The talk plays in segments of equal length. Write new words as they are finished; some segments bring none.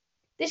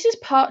this is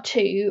part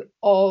 2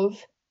 of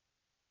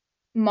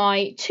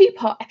my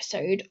 2-part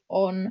episode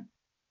on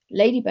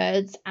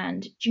ladybirds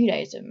and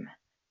Judaism.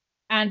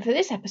 And for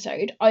this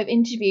episode, I've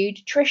interviewed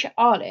Trisha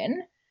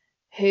Arlen,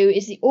 who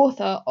is the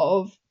author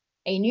of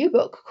a new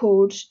book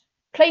called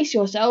Place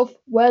Yourself,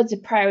 Words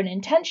of Prayer and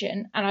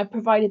Intention, and I've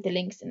provided the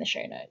links in the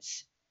show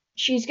notes.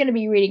 She's going to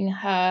be reading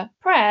her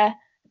prayer,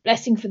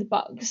 Blessing for the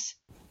Bugs.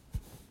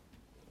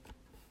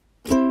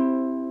 They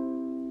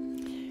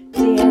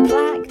are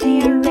black,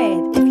 they are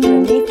red, if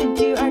you're naked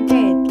you are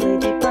dead,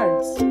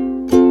 ladybirds,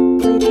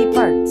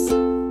 ladybirds.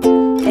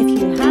 If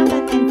you have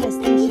an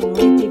infestation,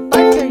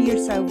 ladybirds are your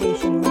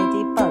salvation,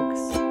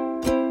 ladybugs,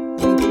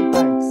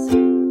 ladybirds,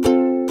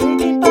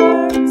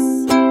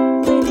 ladybirds,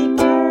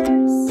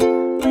 ladybirds,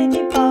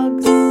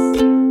 ladybugs,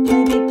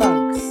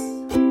 ladybugs.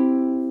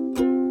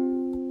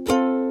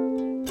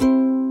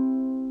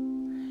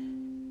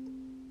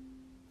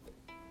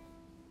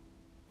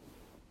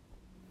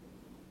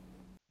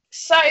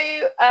 So,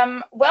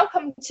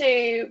 welcome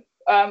to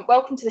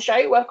the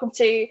show. Welcome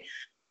to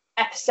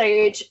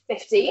episode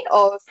 15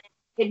 of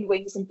Hidden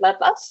Wings and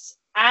Bloodlust.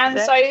 And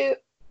this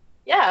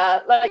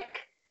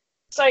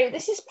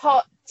is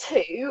part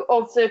 2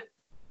 of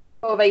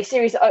a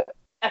series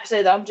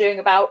episode that I'm doing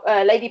about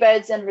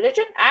ladybirds and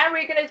religion, and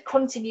we're going to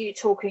continue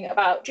talking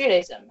about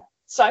Judaism.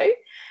 So,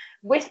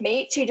 with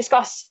me to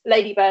discuss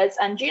ladybirds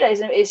and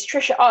Judaism is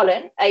Trisha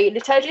Arlen, a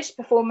liturgist,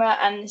 performer,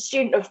 and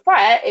student of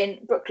prayer in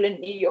Brooklyn,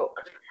 New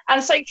York.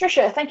 And so,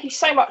 Trisha, thank you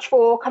so much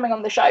for coming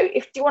on the show.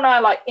 Do you want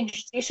to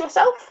introduce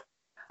yourself?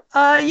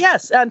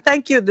 Yes, and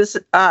thank you.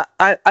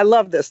 I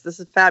love this. This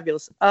is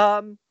fabulous.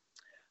 I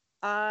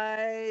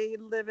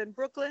live in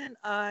Brooklyn.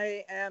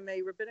 I am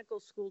a rabbinical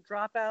school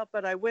dropout,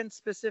 but I went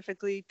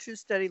specifically to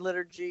study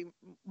liturgy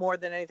more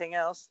than anything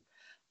else.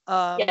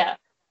 My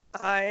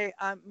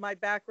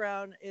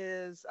background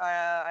is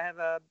I have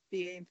a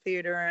BA in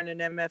theater and an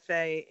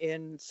MFA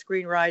in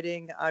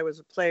screenwriting. I was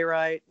a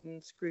playwright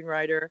and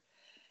screenwriter,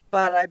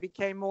 but I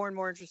became more and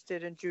more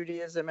interested in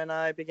Judaism, and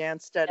I began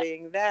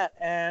studying that.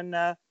 And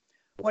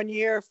one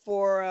year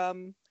for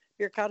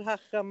Birkat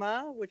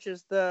HaChama, which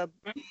is the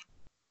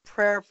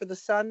prayer for the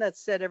sun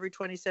that's said every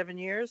 27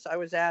 years, I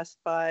was asked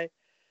by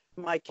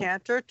my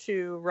cantor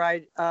to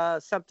write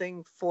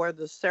something for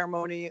the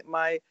ceremony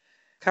my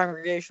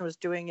congregation was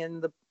doing in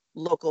the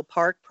local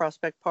park,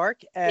 Prospect Park.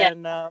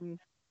 And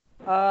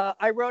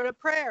I wrote a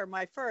prayer,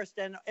 my first,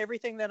 and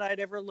everything that I'd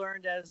ever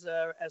learned as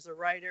a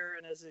writer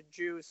and as a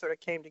Jew sort of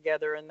came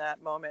together in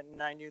that moment,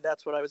 and I knew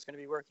that's what I was going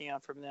to be working on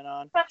from then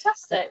on.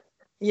 Fantastic.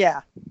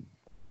 Yeah.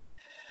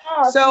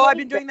 Oh, so I've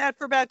been doing that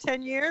for about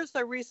 10 years.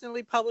 I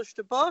recently published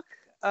a book.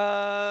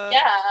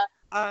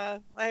 I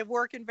have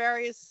worked in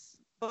various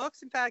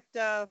books. In fact,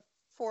 I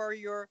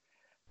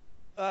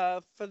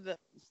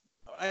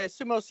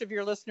assume most of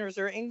your listeners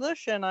are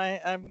English, and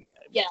I'm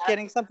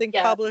getting something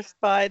published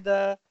by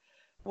the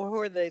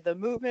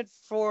Movement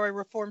for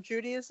Reform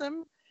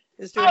Judaism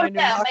is doing a new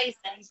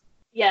amazing.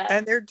 Yeah.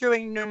 And they're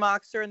doing New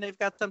Moxer, and they've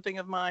got something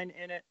of mine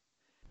in it.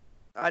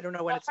 I don't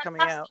know when it's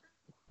coming out.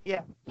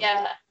 Yeah.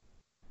 Yeah.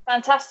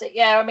 Fantastic.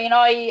 Yeah. I mean,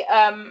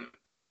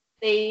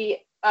 the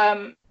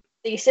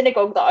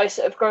synagogue that I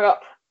sort of grew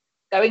up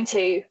going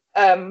to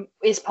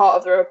is part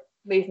of the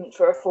Movement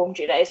for Reform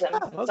Judaism.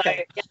 Oh,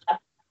 okay. So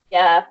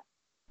yeah.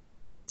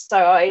 So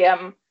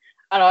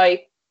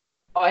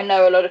I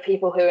know a lot of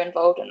people who are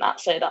involved in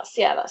that. So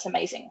that's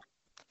amazing.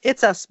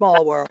 It's a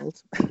small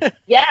world.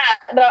 Yeah,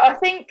 no, I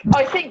think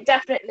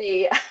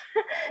definitely,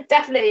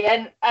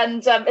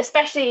 and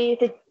especially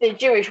the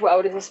Jewish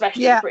world is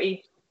especially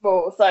pretty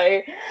small.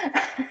 So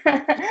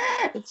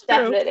it's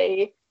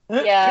definitely,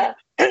 yeah.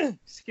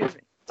 Excuse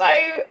me. So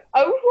I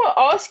want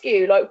to ask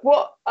you,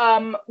 what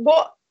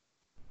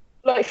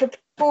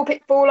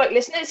for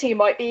listeners who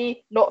might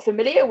be not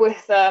familiar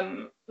with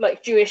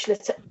Jewish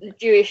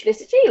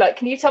liturgy,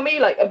 can you tell me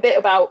a bit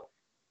about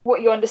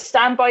what you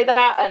understand by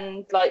that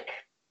and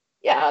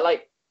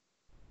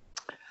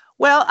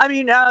Well, I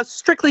mean,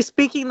 strictly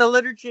speaking, the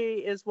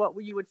liturgy is what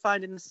you would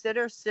find in the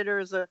Siddur.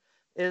 Siddur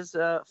is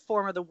a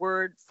form of the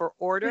word for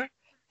order,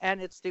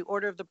 and it's the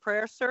order of the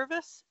prayer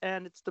service,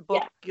 and it's the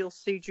book you'll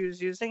see Jews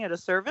using at a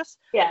service.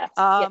 Yeah.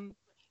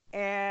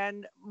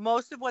 And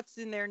most of what's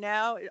in there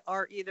now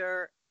are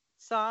either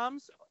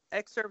Psalms,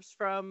 excerpts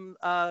from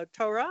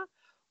Torah,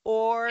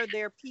 or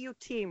they're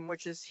piyutim,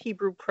 which is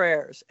Hebrew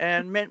prayers.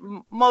 And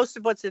most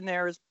of what's in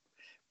there is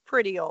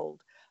pretty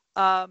old.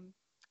 I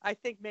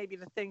think maybe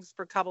the things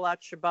for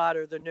Kabbalat Shabbat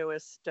are the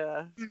newest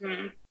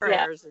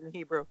prayers in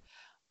Hebrew.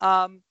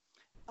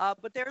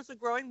 But there's a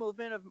growing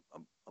movement of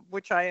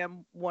which I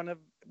am one of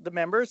the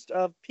members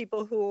of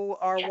people who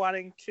are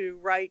wanting to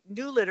write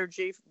new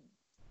liturgy,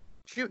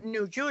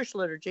 new Jewish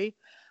liturgy.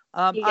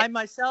 I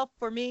myself,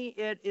 for me,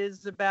 it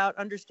is about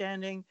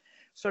understanding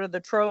sort of the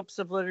tropes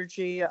of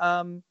liturgy,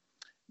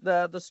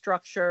 the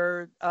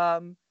structure,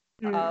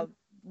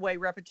 way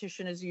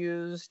repetition is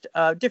used,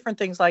 different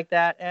things like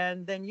that,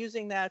 and then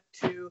using that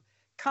to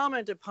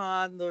comment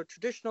upon the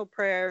traditional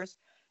prayers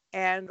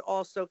and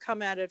also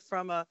come at it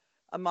from a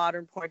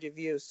modern point of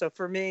view. So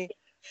for me,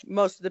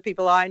 most of the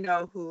people I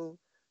know who,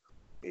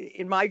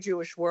 in my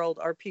Jewish world,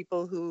 are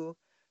people who,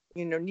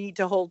 need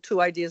to hold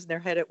two ideas in their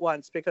head at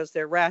once because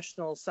they're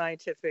rational,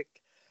 scientific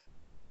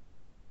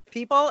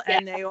people, Yeah.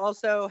 and they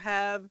also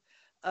have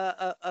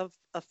a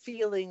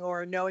feeling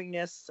or a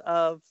knowingness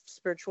of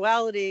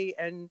spirituality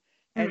and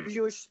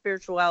Jewish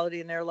spirituality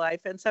in their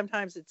life. And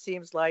sometimes it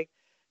seems like,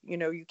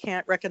 you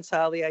can't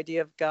reconcile the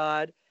idea of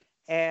God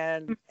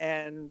and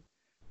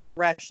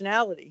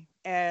rationality.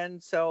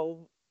 And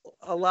so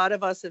a lot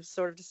of us have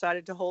sort of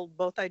decided to hold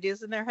both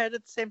ideas in their head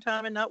at the same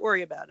time and not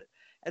worry about it.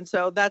 And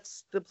so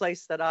that's the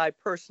place that I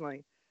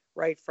personally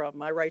write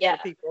from. I write for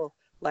people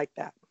like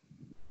that.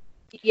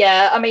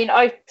 Yeah, I mean,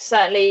 I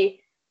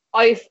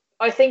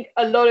think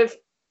a lot of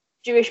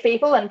Jewish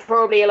people and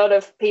probably a lot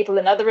of people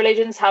in other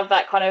religions have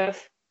that kind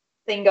of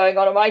thing going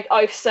on.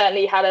 I've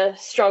certainly had a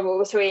struggle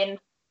between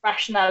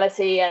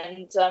rationality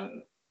and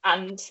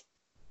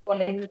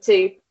wanting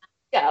to,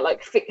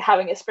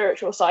 having a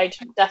spiritual side,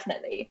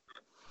 definitely.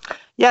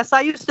 Yes,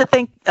 I used to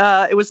think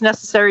it was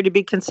necessary to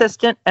be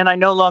consistent, and I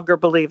no longer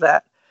believe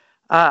that.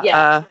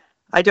 I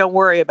don't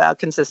worry about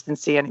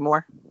consistency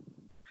anymore.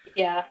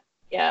 Yeah.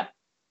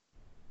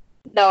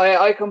 No,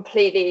 I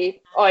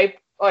completely, I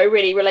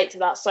really relate to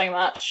that so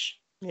much.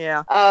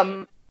 Yeah.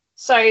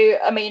 So,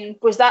 I mean,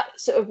 was that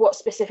sort of what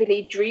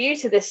specifically drew you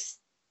to this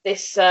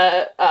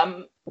to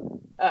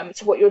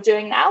what you're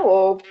doing now,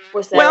 or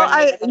was there?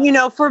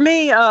 Well, for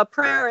me,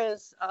 prayer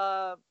is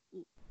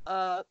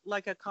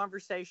like a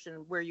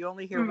conversation where you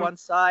only hear one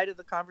side of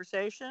the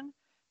conversation,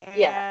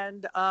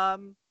 and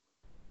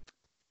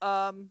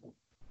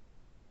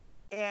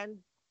and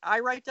I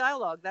write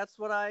dialogue. That's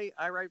what I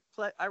write.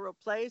 I wrote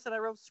plays and I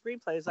wrote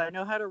screenplays. I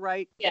know how to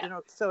write,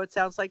 so it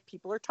sounds like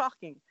people are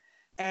talking.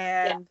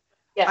 And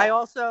I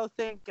also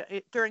think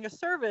during a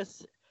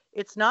service,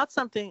 it's not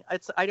something.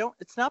 It's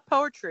not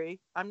poetry.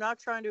 I'm not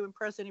trying to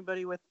impress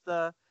anybody with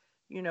the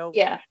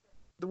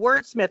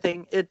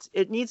wordsmithing.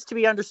 It needs to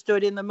be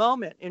understood in the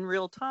moment, in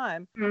real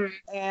time.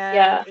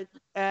 And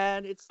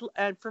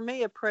for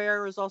me, a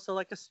prayer is also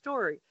like a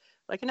story.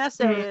 Like an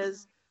essay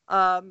is.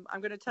 I'm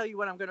going to tell you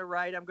what I'm going to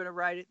write. I'm going to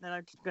write it, and then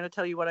I'm going to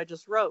tell you what I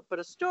just wrote. But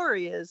a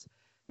story is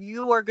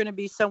you are going to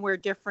be somewhere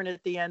different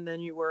at the end than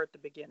you were at the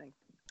beginning.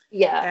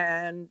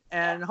 Yeah.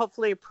 And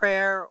hopefully a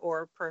prayer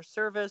or a prayer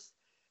service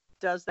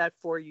does that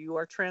for you. You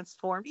are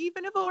transformed,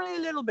 even if only a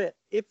little bit.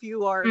 If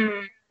you are,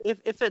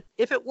 if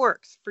it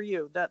works for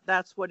you,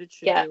 that's what it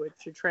should do. It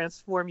should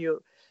transform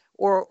you,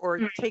 or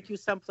take you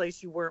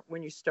someplace you weren't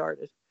when you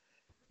started.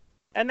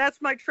 And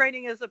that's my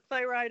training as a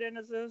playwright and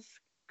as a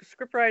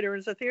scriptwriter,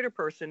 as a theater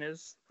person,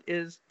 is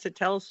to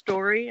tell a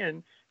story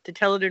and to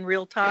tell it in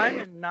real time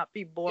and not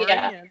be boring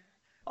and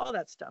all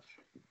that stuff.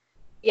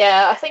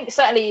 Yeah, I think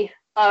certainly,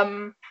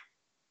 I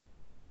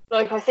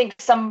think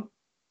some,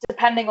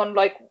 depending on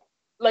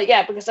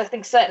because I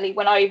think certainly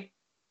when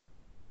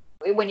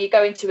you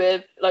go into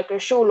a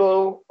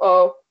shul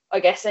or I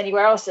guess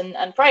anywhere else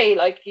and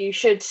pray, you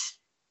should,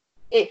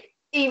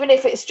 even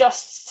if it's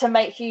just to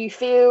make you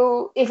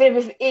feel, even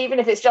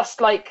if it's just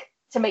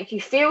to make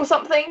you feel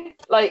something,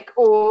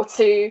 or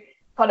to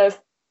kind of,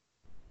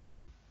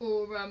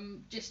 or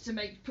just to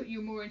put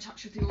you more in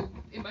touch with your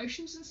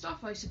emotions and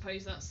stuff. I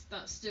suppose that's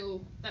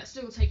still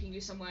taking you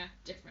somewhere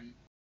different.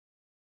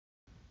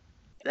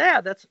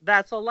 Yeah,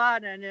 that's a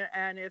lot. And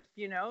if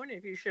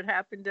if you should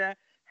happen to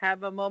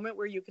have a moment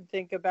where you can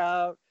think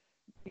about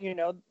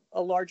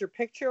a larger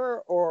picture,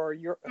 or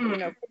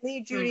for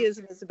me,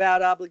 Judaism is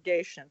about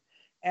obligation.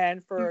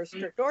 And for a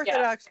strict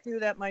Orthodox Jew,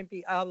 that might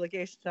be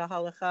obligation to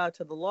halakha,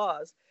 to the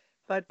laws.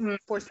 But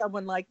for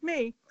someone like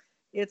me,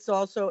 it's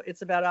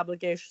about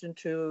obligation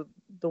to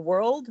the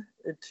world,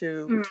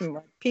 to my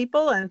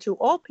people, and to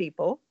all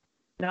people,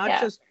 not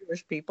just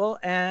Jewish people,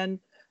 and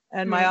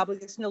my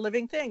obligation to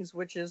living things,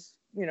 which is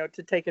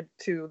to take it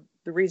to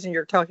the reason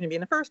you're talking to me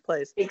in the first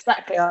place.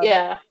 Exactly.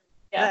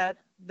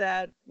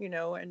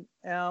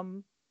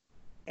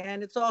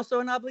 And it's also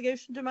an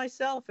obligation to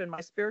myself and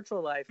my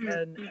spiritual life.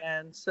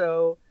 And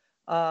so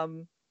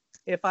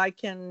if I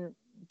can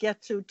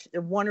get to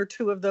one or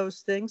two of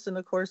those things in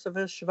the course of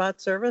a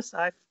Shabbat service,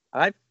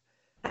 I've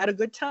had a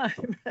good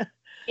time. And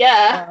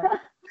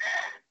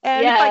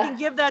if I can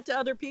give that to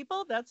other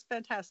people, that's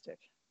fantastic.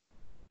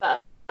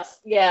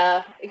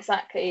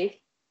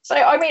 Exactly. So,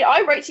 I mean,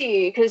 I wrote to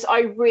you because I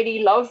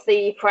really love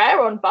the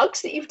prayer on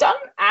bugs that you've done,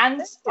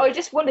 and I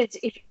just wanted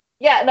to,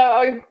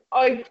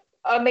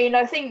 I mean,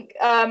 I think,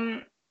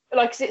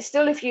 is it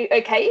still if you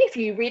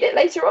read it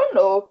later on,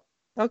 or?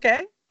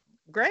 Okay,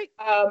 great.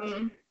 I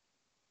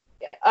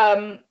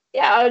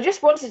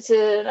just wanted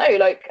to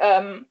know,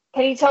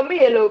 can you tell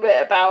me a little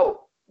bit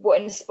about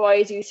what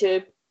inspired you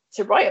to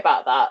write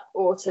about that,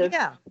 or to?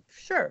 Yeah,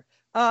 sure.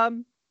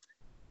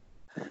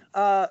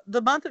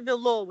 The month of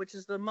Elul, which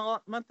is the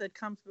month that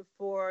comes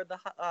before the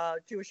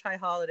Jewish high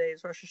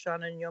holidays, Rosh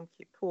Hashanah and Yom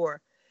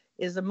Kippur,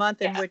 is a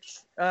month in which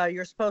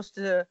you're supposed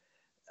to,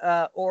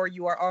 or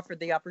you are offered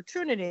the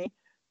opportunity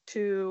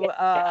to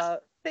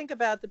think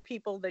about the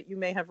people that you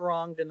may have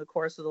wronged in the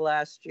course of the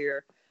last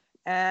year.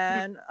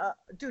 and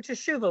do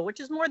teshuva, which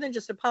is more than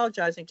just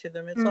apologizing to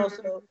them. It's Mm.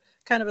 also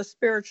kind of a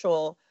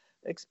spiritual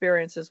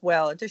experience as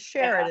well, and to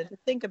share Yeah. it and to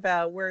think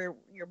about where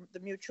the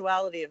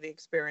mutuality of the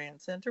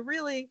experience, and to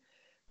really,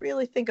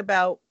 really think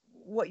about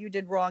what you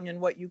did wrong and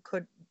what you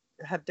could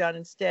have done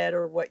instead,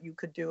 or what you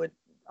could do it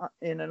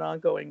in an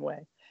ongoing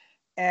way.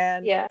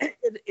 And Yeah.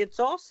 it's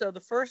also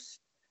the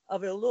first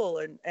of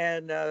Elul,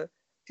 and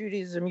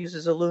Judaism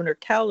uses a lunar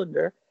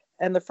calendar,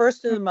 and the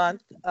first of the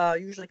month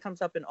usually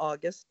comes up in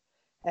August,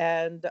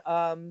 and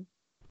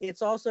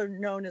it's also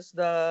known as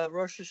the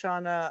Rosh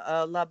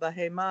Hashanah La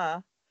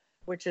Bahema,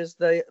 which is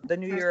the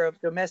New Year of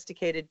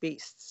domesticated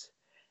beasts.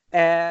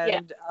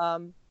 And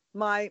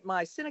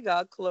my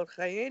synagogue, Kolot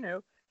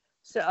Chayenu,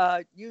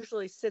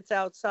 usually sits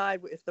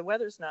outside if the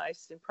weather's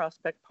nice in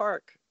Prospect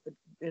Park.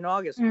 In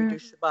August, we do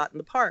Shabbat in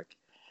the park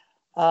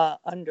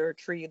under a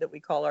tree that we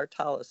call our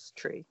talus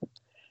tree.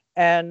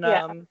 And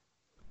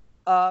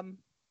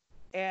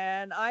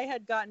and I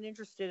had gotten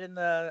interested in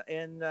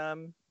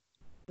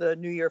the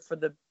New Year for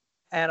the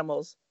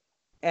animals,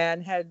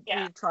 and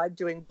we tried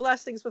doing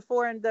blessings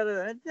before, and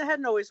it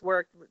hadn't always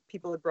worked.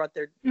 People had brought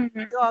their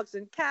dogs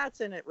and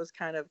cats, and it was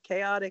kind of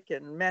chaotic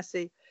and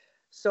messy.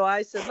 So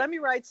I said, let me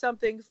write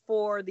something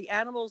for the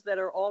animals that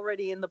are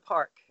already in the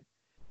park.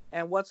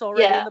 And what's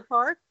already in the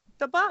park?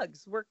 The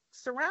bugs. We're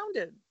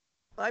surrounded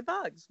by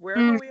bugs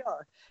wherever we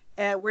are.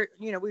 And we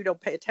don't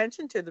pay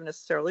attention to them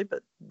necessarily,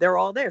 but they're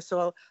all there.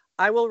 So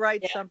I will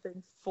write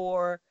something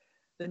for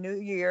the New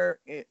Year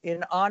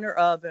in honor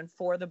of and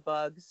for the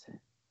bugs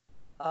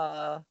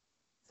for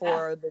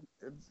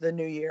the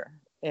New Year,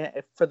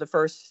 for the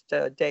first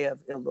day of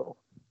Elul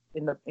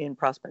in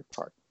Prospect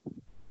Park.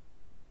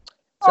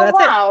 So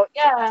wow.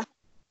 Yeah.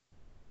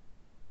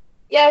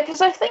 Yeah,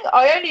 because I think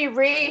I only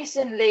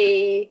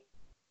recently,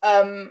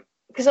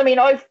 because I mean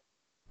I'm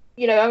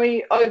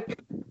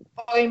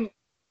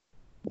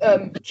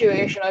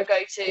Jewish and I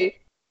go to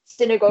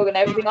synagogue and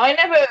everything.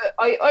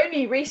 I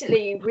only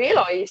recently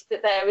realised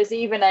that there was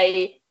even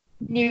a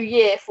New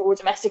Year for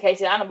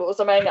domesticated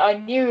animals. I mean, I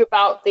knew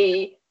about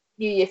the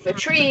New Year for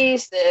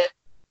trees, the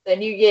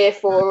New Year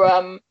for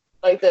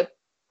like the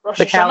Rosh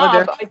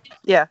Hashanah, but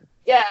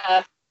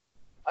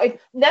I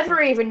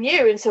never even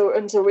knew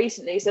until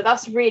recently. So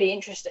that's really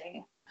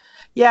interesting.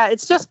 Yeah,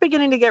 it's just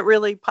beginning to get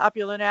really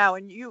popular now.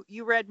 And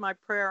you read my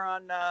prayer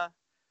on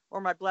or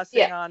my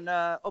blessing on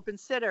Open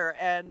Siddur,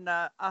 and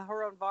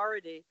Aharon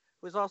Varadi,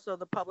 who's also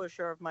the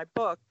publisher of my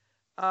book,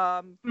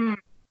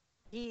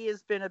 he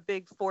has been a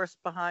big force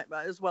behind,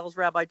 as well as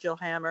Rabbi Jill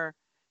Hammer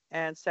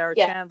and Sarah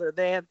Chandler.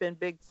 They have been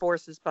big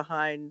forces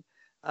behind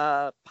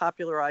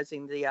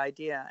popularizing the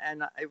idea,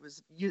 and it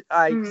was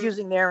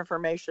using their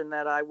information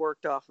that I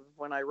worked off of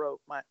when I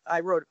wrote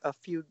a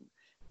few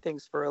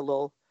things for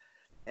Elul,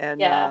 and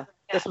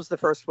this was the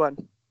first one.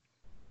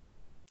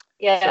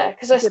 Yeah,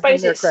 because I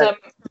suppose it's because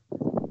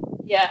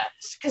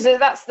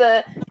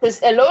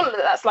Elul,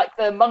 that's like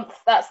the month.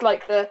 That's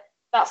like the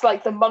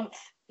month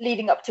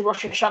leading up to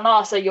Rosh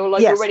Hashanah. So you're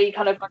like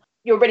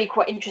you're already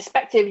quite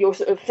introspective. You're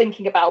sort of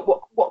thinking about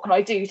what can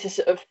I do to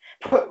sort of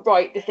put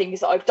right the things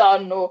that I've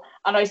done,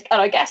 and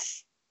I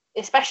guess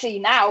especially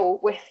now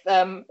with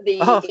the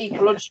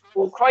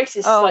ecological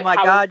crisis. Oh my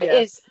God! It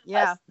is.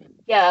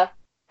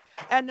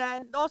 And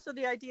then also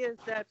the idea is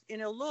that in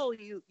Elul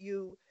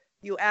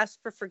you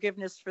ask for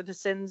forgiveness for the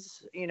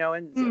sins,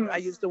 and I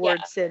use the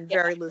word sin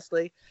very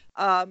loosely,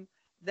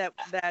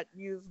 that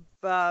you've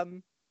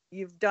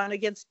done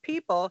against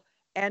people,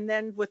 and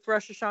then with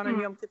Rosh Hashanah and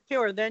Yom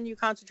Kippur, then you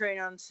concentrate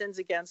on sins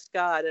against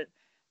God,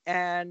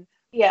 and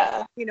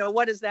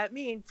what does that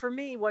mean for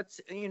me?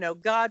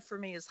 God for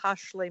me is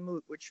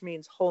hashlemut, which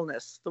means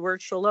wholeness. The word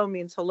shalom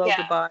means hello,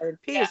 goodbye,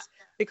 and peace,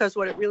 because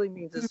what it really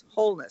means is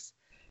wholeness,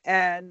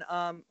 and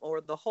or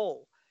the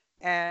whole.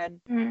 And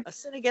a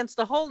sin against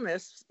the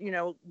wholeness,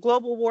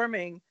 global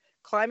warming,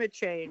 climate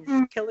change,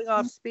 killing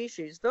off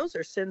species, those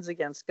are sins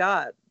against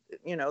God.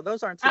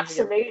 Those aren't sins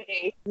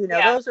absolutely.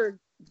 Those are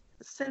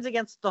sins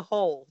against the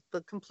whole, the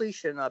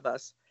completion of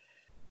us.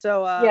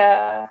 So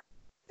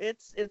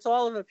it's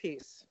all of a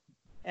piece.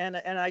 And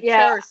I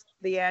cherish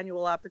the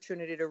annual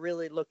opportunity to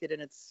really look it in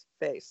its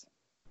face.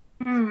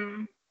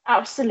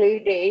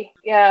 Absolutely.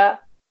 Yeah.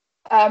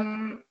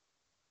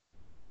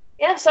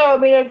 So I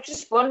mean, I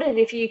just wondered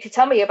if you could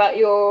tell me about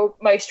your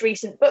most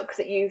recent book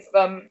that you've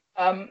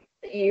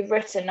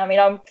written. I mean,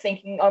 I'm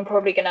thinking I'm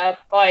probably gonna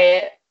buy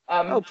it.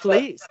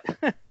 Please.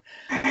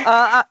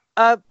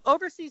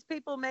 Overseas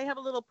people may have a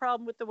little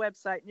problem with the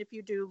website, and if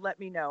you do, let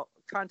me know.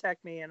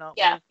 Contact me, and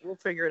we'll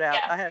figure it out.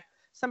 I have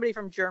somebody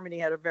from Germany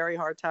had a very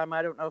hard time.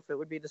 I don't know if it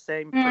would be the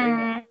same for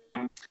England.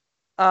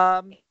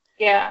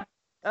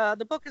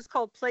 The book is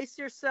called Place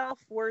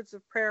Yourself: Words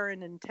of Prayer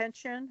and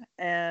Intention,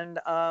 and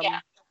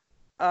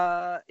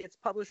it's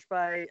published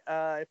by,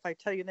 if I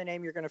tell you the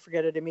name, you're going to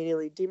forget it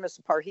immediately,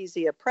 Dimus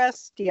Parrhesia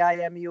Press,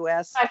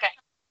 Dimus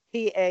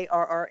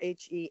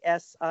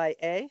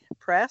Parrhesia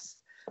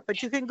Press.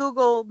 But you can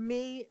Google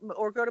me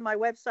or go to my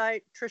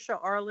website, Trisha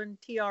Arlin,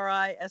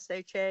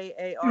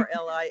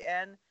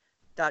 TrishaArlin,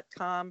 You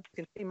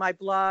can see my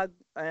blog,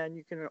 and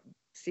you can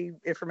see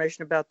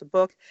information about the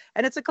book.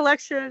 And it's a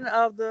collection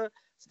of the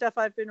stuff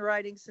I've been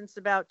writing since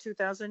about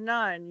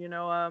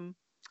 2009.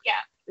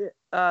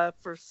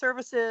 For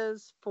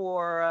services,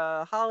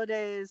 for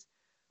holidays,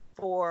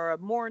 for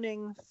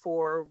mourning,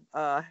 for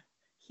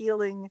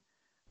healing,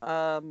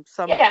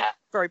 some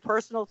very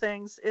personal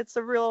things. It's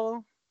a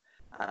real.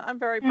 I'm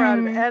very proud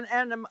of it.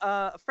 And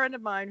a friend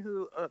of mine,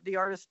 who the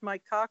artist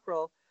Mike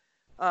Cockrell,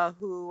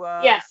 who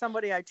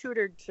somebody I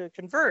tutored to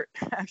convert,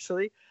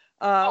 actually.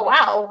 Oh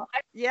wow!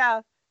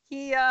 Yeah,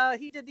 he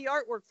did the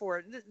artwork for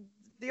it.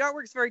 The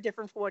artwork's very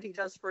different from what he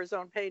does for his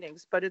own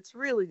paintings, but it's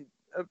really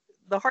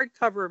the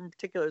hardcover in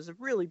particular is a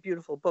really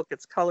beautiful book.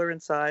 It's color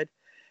inside.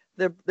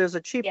 There's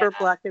a cheaper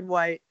black and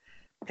white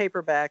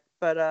paperback,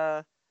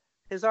 but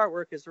his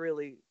artwork is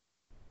really,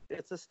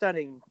 it's a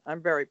stunning.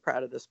 I'm very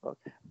proud of this book.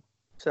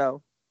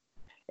 So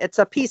it's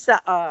a piece of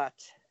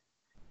art,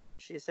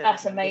 she said.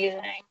 That's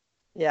amazing.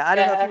 Yeah, I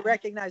don't know if you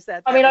recognize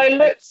that. I mean, I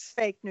looked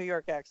fake New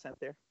York accent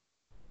there.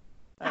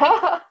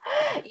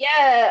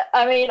 Yeah,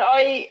 I mean,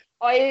 I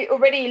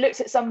already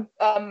looked at some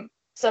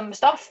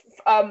stuff.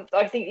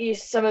 I think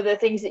some of the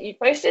things that you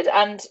posted,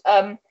 and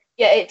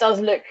it does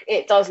look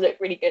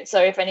really good.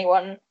 So if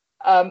anyone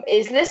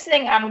is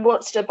listening and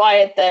wants to buy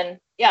it, then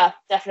yeah,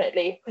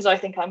 definitely, because I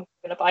think I'm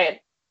gonna buy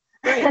it.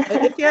 Great.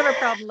 If you have a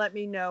problem, let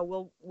me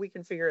know. We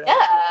can figure it out.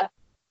 Yeah,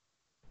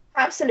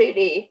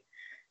 absolutely.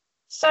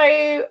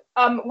 So,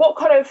 what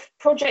kind of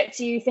projects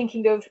are you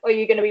thinking of? Are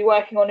you going to be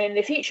working on in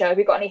the future? Have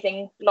you got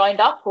anything lined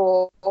up,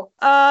 or? Well,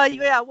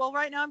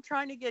 right now I'm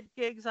trying to get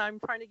gigs. I'm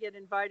trying to get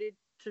invited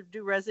to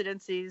do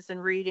residencies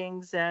and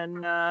readings,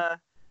 and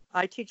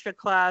I teach a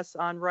class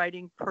on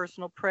writing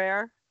personal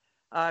prayer.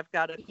 I've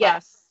got a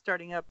class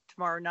starting up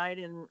tomorrow night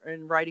in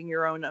writing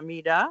your own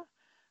Amida.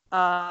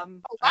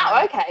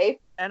 Okay.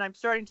 And I'm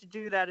starting to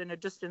do that in a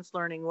distance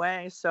learning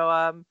way.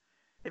 So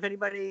if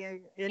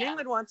anybody in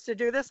England wants to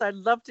do this, I'd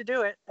love to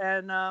do it.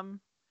 And I'm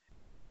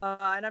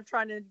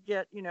trying to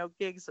get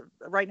gigs.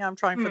 Right now I'm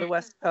trying for the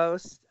West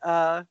Coast.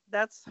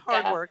 That's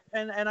hard work.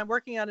 And I'm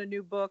working on a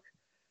new book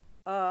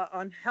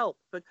on help,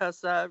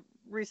 because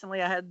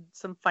recently I had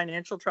some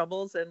financial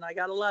troubles and I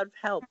got a lot of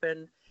help,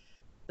 and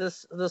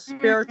the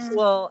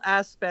spiritual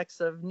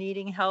aspects of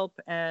needing help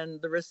and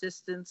the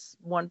resistance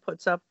one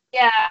puts up.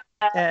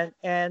 And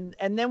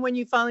then when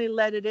you finally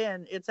let it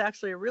in, it's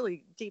actually a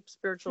really deep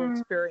spiritual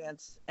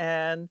experience,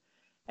 and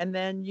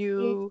then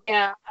you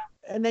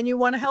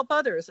want to help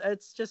others.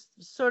 It's just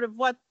sort of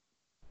what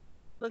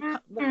the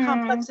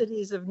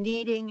complexities of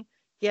needing,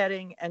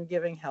 getting, and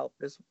giving help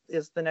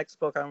is the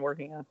next book I'm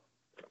working on,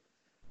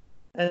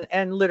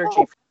 and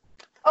liturgy.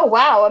 Oh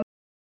wow.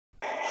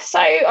 So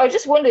I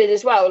just wondered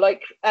as well,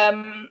 like,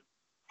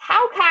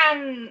 how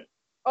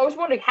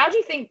do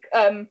you think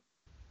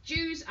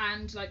Jews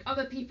and like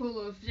other people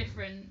of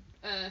different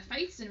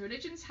faiths and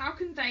religions, how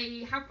can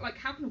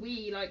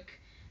we like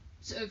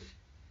sort of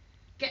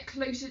get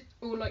closer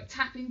or like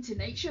tap into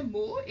nature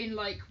more in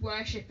like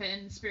worship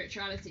and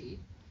spirituality?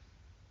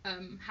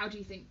 How do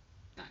you think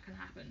that can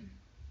happen?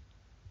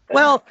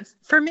 Well,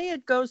 for me,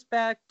 it goes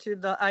back to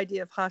the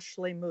idea of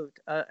Hashlemut,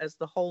 as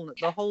the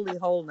holy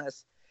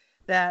wholeness.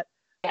 That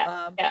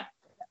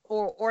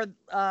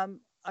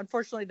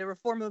unfortunately the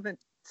Reform movement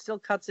still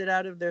cuts it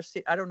out of their.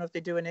 I don't know if they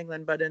do in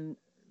England, but in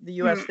the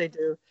U.S. they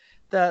do.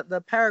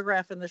 The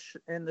paragraph in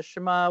the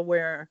Shema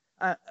where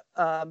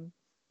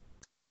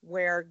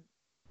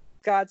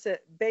God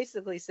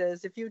basically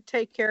says, if you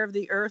take care of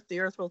the earth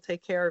will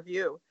take care of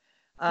you.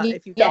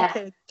 If you don't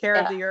take care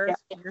of the earth,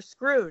 you're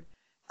screwed.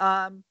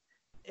 I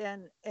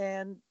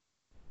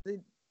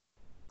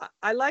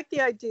like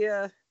the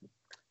idea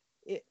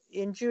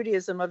in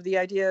Judaism of the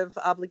idea of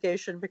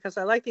obligation, because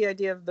I like the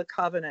idea of the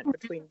covenant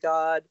between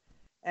God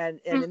and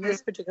in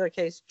this particular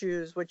case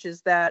Jews, which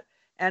is that,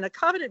 and a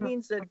covenant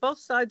means that both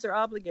sides are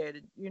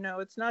obligated.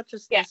 It's not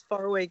just this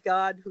faraway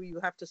God who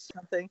you have to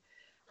something.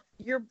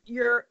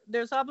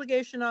 There's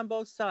obligation on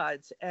both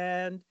sides,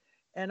 and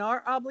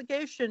our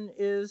obligation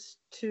is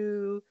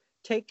to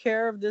take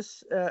care of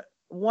this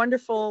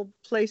wonderful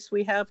place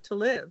we have to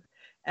live,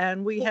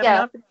 and we have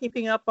not been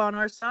keeping up on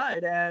our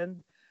side,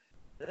 and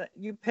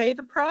you pay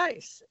the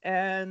price.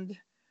 And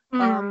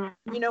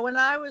when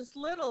I was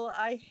little,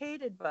 I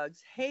hated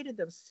bugs, hated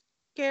them,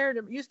 scared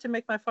them. Used to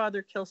make my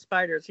father kill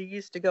spiders. He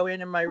used to go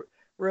in my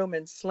room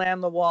and slam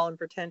the wall and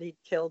pretend he'd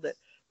killed it,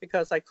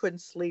 because I couldn't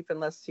sleep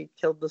unless he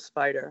killed the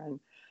spider. And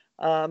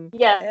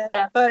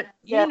but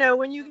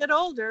when you get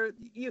older,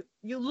 you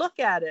look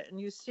at it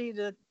and you see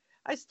that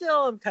I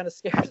still am kind of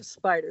scared of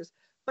spiders,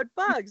 but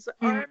bugs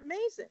are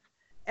amazing,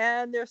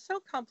 and they're so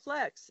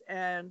complex,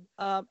 and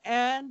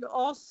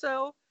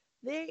also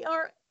they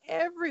are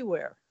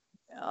everywhere,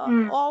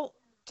 all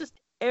just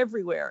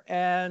everywhere,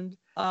 and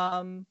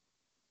I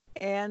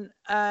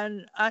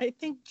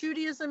think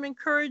Judaism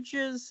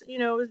encourages,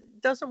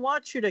 doesn't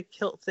want you to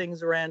kill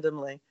things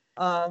randomly.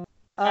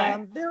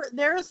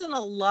 There isn't a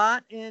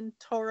lot in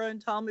Torah and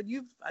Talmud.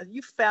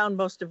 You've found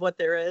most of what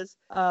there is.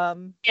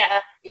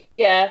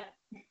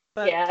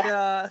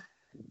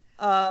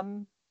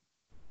 Um,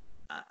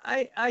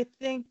 I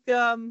think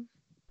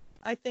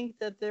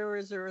that there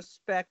is a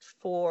respect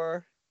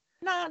for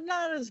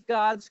not as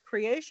God's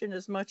creation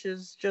as much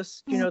as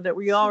just that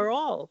we are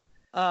all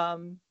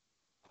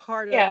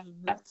part Yeah. of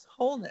this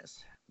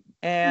wholeness,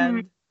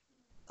 and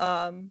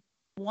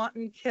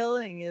wanton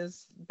killing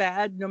is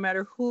bad no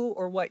matter who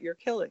or what you're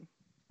killing.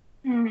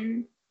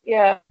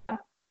 Yeah.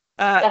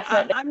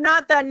 Definitely. I'm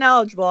not that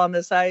knowledgeable on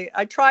this.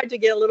 I tried to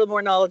get a little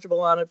more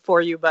knowledgeable on it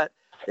for you, but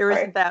there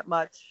isn't that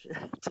much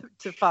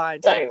to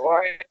find. Don't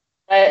worry.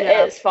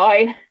 Yeah. It's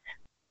fine.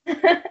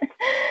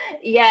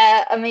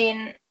 Yeah, I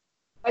mean,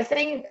 I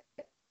think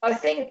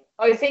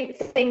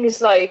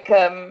things like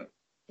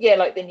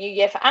like the New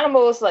Year for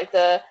animals, like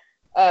the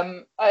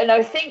and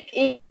I think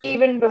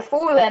even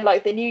before then,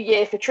 like the New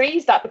Year for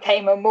trees, that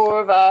became a more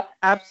of a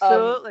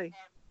Absolutely.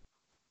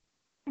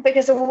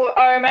 Because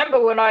I remember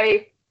when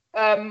I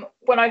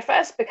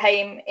first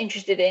became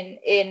interested in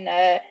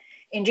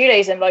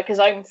Judaism, like because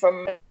I'm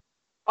from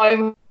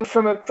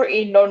a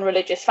pretty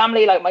non-religious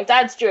family. Like my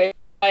dad's Jewish.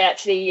 I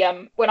actually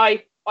I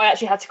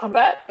actually had to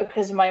convert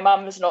because my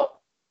mum's not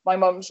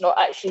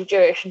actually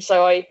Jewish, and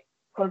so I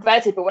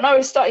converted. But when I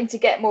was starting to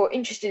get more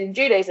interested in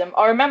Judaism,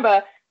 I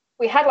remember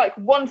we had like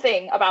one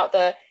thing about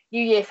the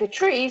New Year for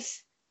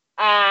trees,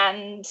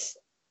 and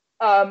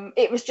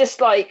it was just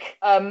like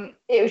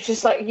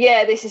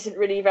yeah, this isn't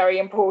really very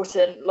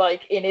important.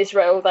 Like in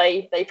Israel,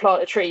 they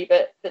plant a tree,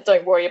 but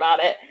don't worry about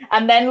it.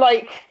 And then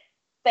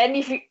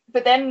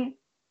then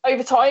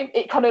over time,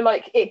 it kind of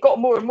like it got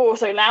more and more.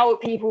 So now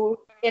people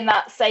in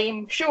that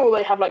same shul,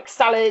 they have like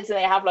salads and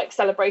they have like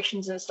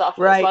celebrations and stuff.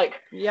 Right. It's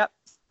like, yep.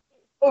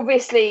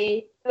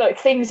 Obviously, like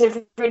things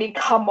have really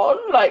come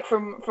on like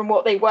from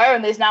what they were,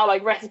 and there's now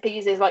like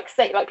recipes. There's like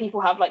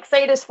people have like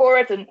seders for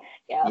it, and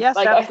yeah, yes,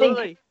 like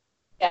absolutely. I think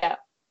yeah.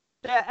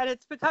 Yeah, and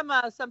it's become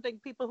something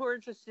people who are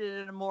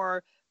interested in a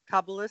more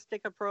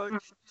Kabbalistic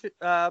approach to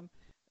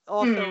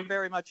also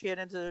very much get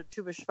into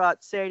Tu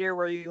B'Shvat Seder,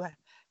 where you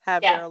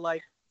have there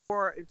like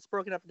it's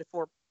broken up into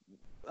 4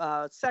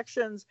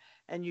 sections,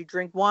 and you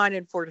drink wine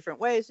in 4 different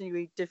ways, and you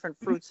eat different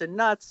fruits and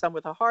nuts, some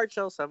with a hard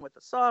shell, some with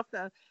a soft,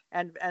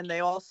 and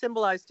they all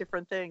symbolize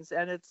different things,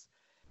 and it's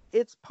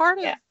part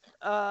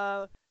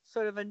of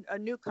sort of a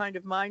new kind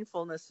of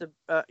mindfulness of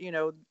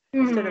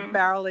instead of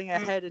barreling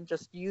ahead and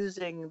just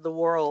using the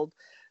world,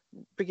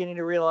 beginning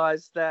to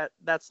realize that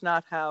that's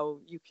not how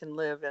you can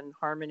live in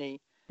harmony.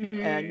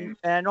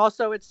 And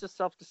also it's just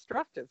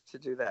self-destructive to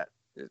do that.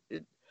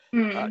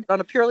 On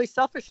a purely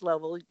selfish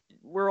level,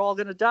 we're all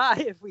going to die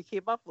if we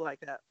keep up like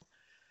that.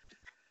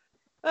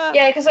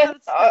 Because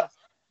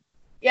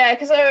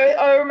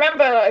I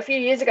remember a few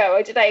years ago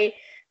I did a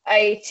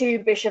Tu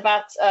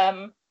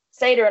B'Shvat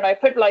Seder, and I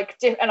put like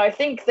and I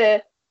think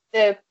the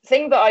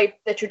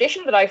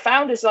tradition that I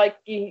found is like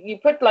you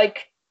put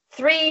like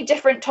 3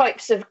 different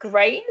types of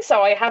grain.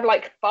 So I had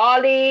like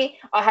barley,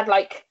 I had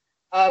like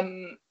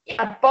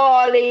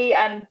barley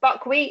and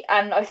buckwheat,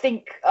 and I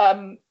think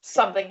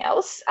something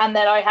else, and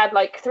then I had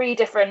like 3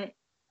 different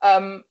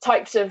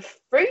types of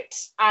fruit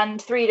and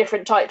 3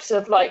 different types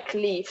of like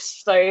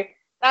leaves. So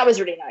that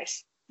was really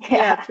nice.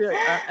 Yeah, it's really,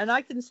 and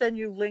I can send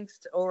you links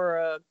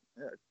to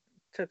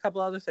a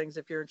couple other things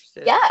if you're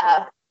interested.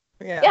 Yeah.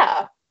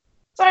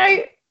 So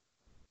I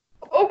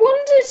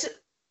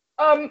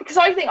wondered, because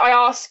I think I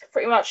ask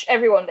pretty much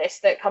everyone this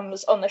that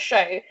comes on the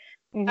show,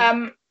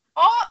 do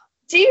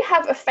you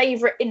have a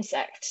favorite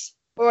insect,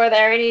 or are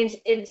there any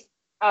do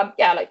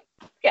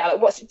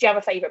you have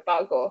a favorite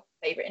bug or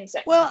favorite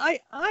insect? Well,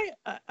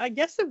 I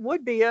guess it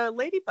would be a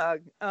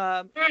ladybug.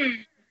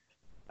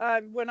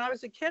 When I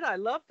was a kid, I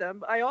loved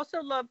them. I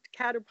also loved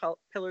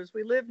caterpillars.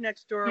 We lived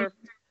next door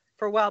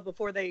for a while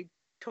before they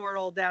tore it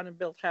all down and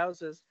built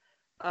houses.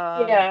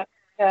 To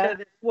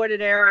this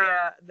wooded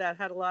area that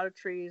had a lot of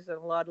trees and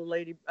a lot of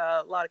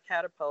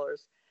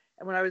caterpillars.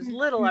 And when I was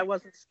little, I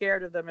wasn't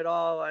scared of them at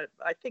all. I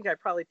think I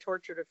probably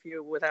tortured a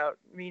few without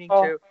meaning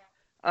to.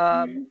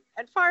 And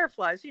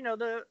fireflies,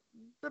 the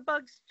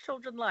bugs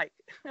children like.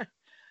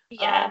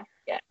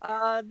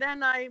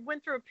 Then I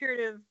went through a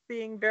period of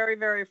being very,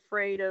 very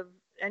afraid of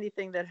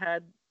anything that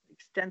had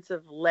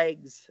extensive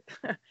legs.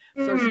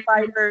 So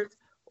spiders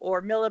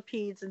or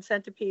millipedes and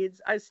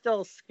centipedes, I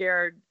still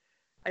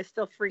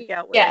freak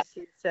out when I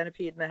see a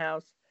centipede in the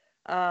house.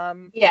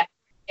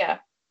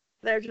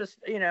 They're just,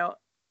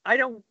 I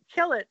don't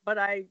kill it, but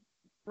I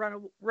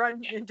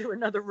run into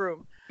another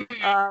room.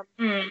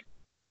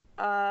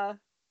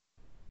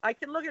 I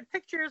can look at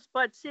pictures,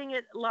 but seeing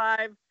it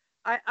live,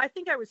 I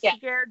think I was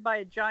scared by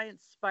a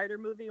giant spider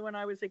movie when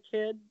I was a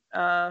kid.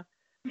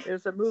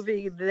 There's a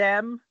movie,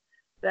 Them,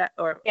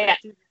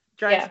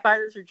 giant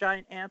spiders or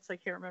giant ants, I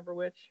can't remember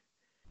which.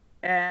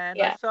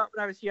 And I saw it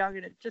when I was young,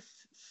 and it just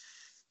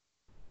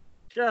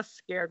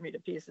scared me to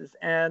pieces.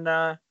 And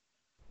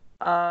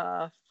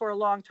for a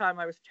long time,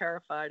 I was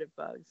terrified of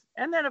bugs.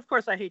 And then, of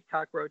course, I hate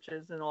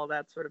cockroaches and all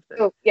that sort of thing.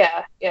 Oh,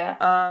 yeah.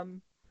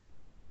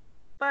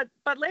 But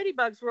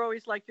ladybugs were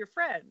always like your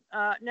friend.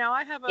 Now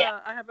I have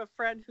a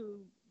friend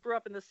who grew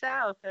up in the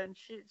South, and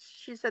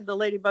she said the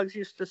ladybugs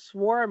used to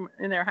swarm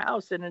in their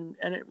house, and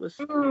it was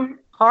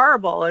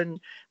horrible, and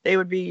they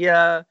would be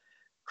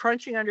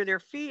crunching under their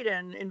feet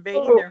and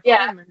invading their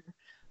home. And,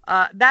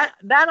 that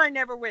I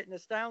never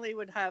witnessed. I only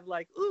would have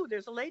like, ooh,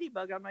 there's a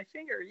ladybug on my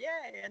finger,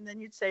 yay! And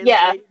then you'd say,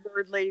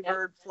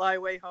 ladybird, fly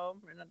away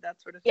home, and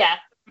that sort of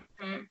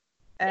thing.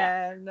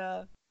 And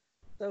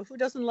so, who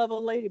doesn't love a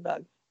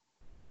ladybug?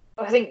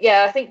 I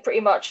think pretty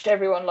much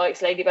everyone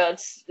likes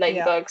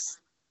ladybugs.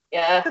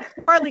 Yeah.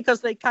 Partly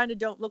because they kind of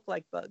don't look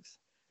like bugs.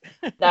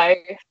 No.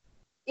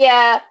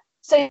 Yeah.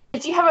 So,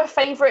 do you have a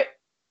favorite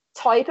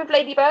type of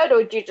ladybird,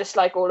 or do you just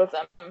like all of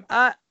them?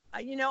 I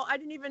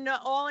didn't even know.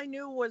 All I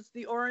knew was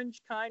the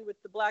orange kind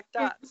with the black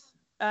dots.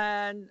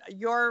 And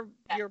your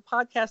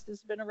podcast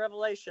has been a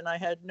revelation. I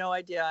had no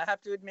idea. I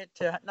have to admit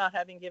to not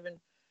having given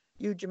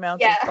huge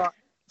amounts of thought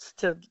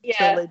to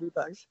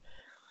ladybugs.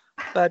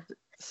 But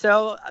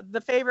so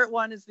the favorite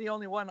one is the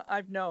only one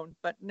I've known.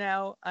 But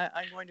now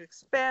I'm going to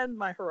expand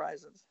my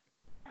horizons.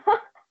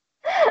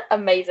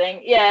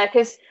 Amazing. Yeah,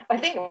 because I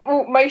think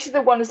most of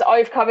the ones that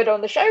I've covered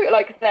on the show,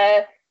 like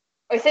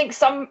I think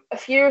a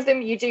few of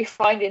them you do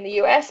find in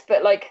the US,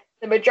 but like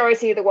the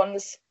majority of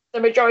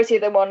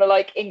them are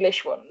like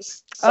English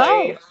ones.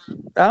 So,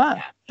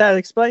 that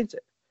explains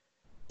it.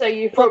 So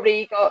you've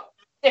probably got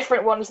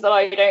different ones that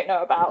I don't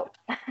know about.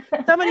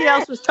 Somebody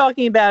else was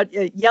talking about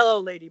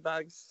yellow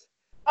ladybugs.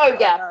 Oh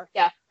yeah.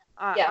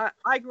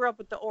 I grew up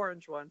with the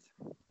orange ones.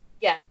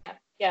 Yeah.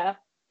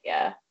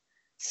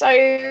 So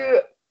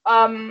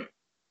I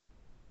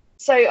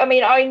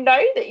mean, I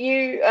know that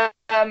you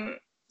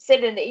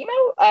said in the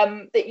email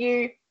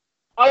that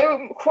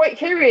I'm quite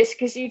curious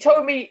because you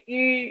told me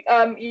you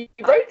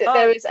wrote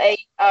that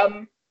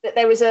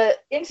there was a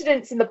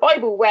incident in the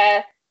Bible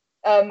where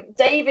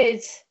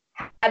David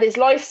had his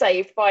life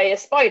saved by a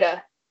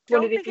spider. I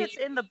don't think it's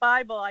in the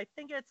Bible. I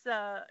think it's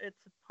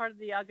part of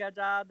the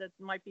Agadah that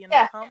might be in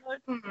the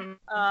Talmud.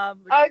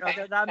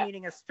 Agadah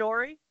meaning a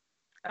story.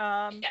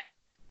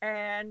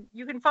 And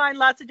you can find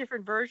lots of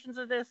different versions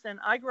of this. And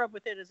I grew up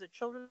with it as a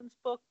children's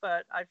book,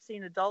 but I've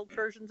seen adult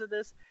versions of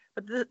this.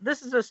 But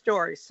this is a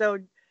story. So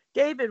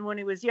David, when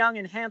he was young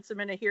and handsome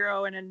and a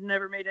hero and had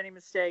never made any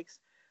mistakes,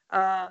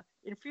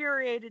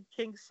 infuriated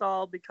King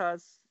Saul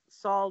because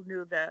Saul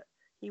knew that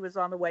he was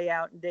on the way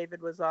out and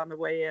David was on the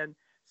way in.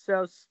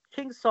 So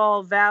King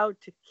Saul vowed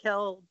to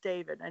kill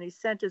David, and he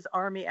sent his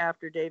army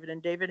after David,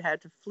 and David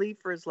had to flee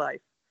for his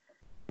life.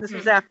 This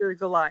was after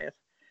Goliath.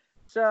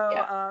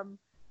 So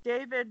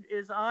David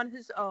is on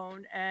his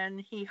own, and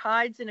he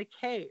hides in a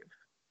cave,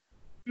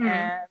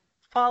 and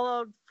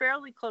followed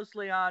fairly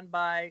closely on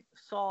by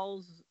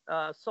Saul's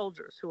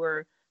soldiers, who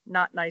are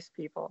not nice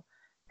people.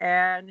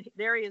 And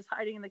there he is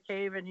hiding in the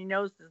cave, and he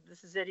knows that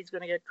this is it. He's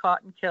going to get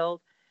caught and killed.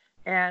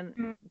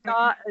 And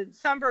God, in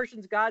some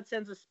versions, God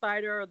sends a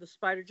spider, or the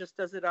spider just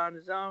does it on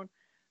his own.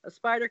 A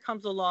spider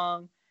comes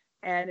along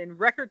and in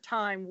record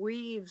time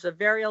weaves a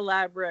very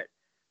elaborate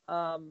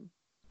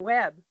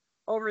web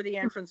over the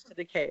entrance to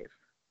the cave.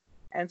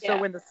 And so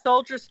when the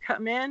soldiers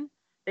come in,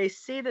 they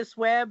see this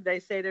web.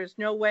 They say, there's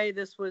no way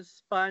this was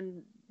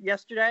spun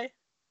yesterday.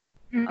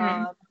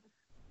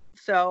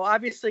 So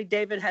obviously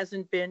David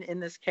hasn't been in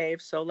this cave,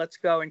 so let's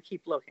go and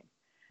keep looking.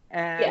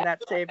 And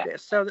that saved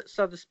this. So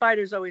the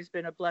spider's always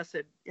been a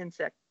blessed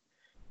insect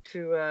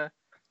to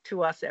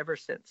us ever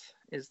since.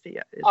 Is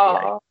the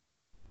idea.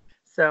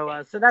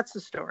 So that's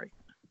the story.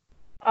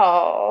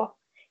 Oh,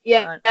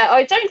 yeah.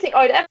 I don't think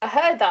I'd ever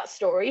heard that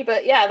story,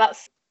 but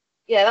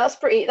that's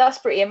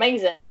pretty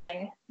amazing.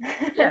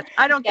 Yeah,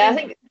 I don't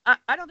think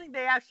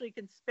they actually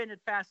can spin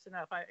it fast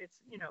enough.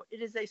 It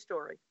is a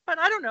story, but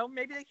I don't know.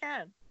 Maybe they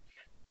can.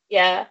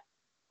 Yeah,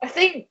 I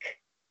think.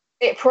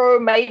 I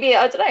don't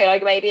know,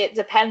 like maybe it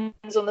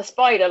depends on the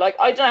spider. Like,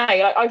 I don't know,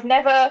 like I've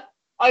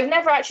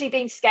never actually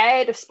been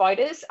scared of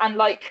spiders, and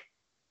like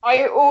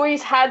I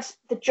always had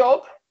the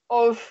job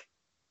of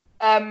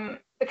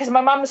because my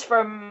mum's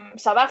from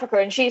South Africa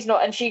and she's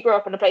not, and she grew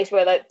up in a place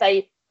where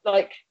they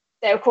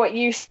were quite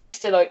used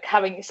to like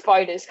having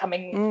spiders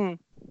coming,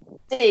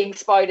 seeing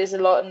spiders a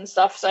lot and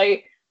stuff. So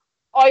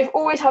I've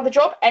always had the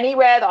job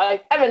anywhere that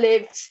I've ever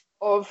lived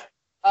of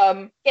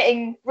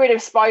getting rid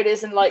of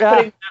spiders and like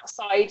putting them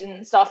outside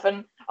and stuff.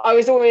 And I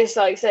was always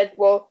like said,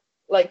 well,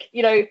 like,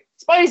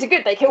 spiders are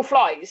good, they kill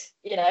flies,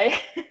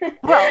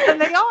 Well, and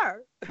they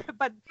are,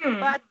 but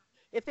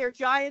if they're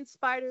giant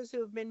spiders who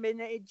have been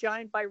made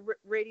giant by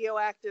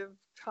radioactive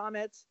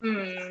comets,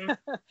 and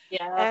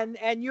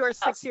you're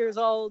 6 years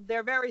old,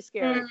 they're very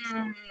scary.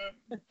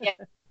 Yeah,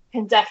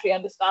 can definitely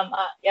understand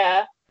that.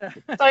 Yeah.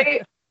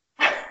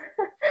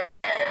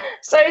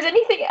 So has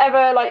anything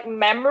ever like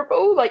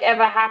memorable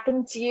ever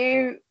happened to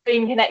you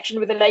in connection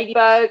with a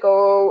ladybug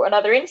or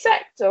another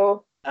insect?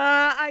 Or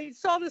I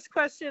saw this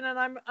question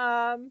and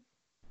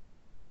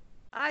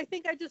I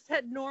think I just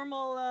had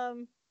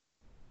normal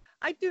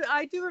I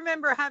do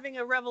remember having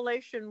a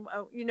revelation.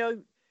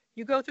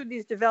 You go through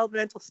these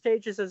developmental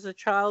stages as a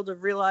child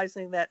of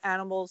realizing that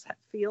animals have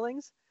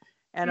feelings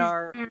and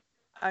are,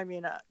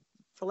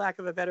 for lack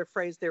of a better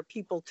phrase, they're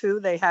people too.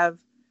 They have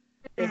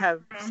They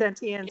have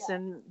sentience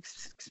and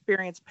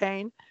experience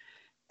pain.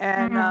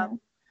 And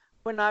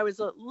when I was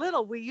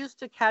little, we used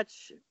to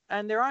catch,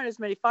 and there aren't as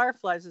many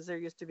fireflies as there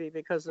used to be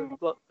because of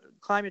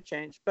climate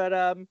change,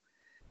 but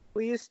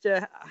we used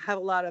to have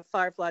a lot of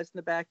fireflies in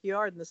the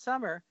backyard in the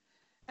summer,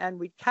 and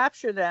we'd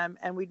capture them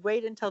and we'd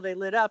wait until they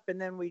lit up,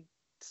 and then we'd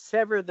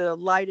sever the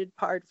lighted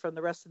part from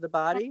the rest of the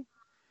body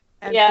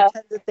and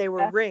pretend that they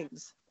were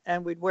rings,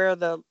 and we'd wear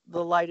the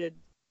lighted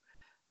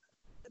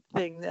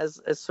thing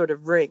as sort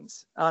of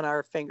rings on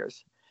our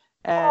fingers.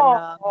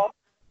 And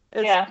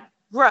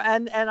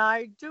and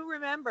I do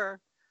remember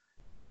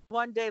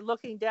one day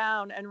looking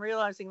down and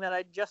realizing that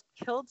I'd just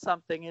killed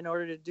something in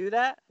order to do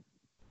that,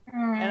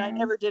 and I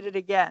never did it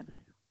again.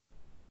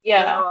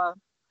 So,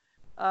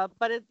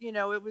 but it, you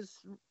know, it was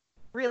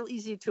real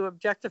easy to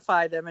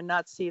objectify them and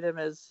not see them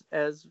as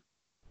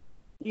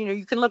you know,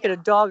 you can look at a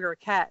dog or a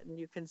cat and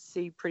you can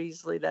see pretty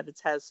easily that it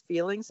has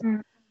feelings.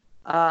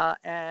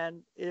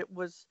 And it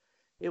was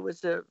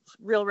a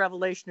real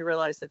revelation to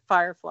realize that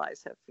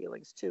fireflies have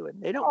feelings too,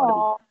 and they don't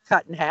want to be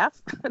cut in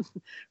half.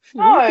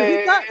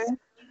 Who does?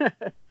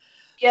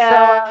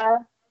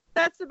 So,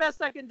 that's the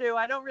best I can do.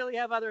 I don't really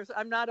have others.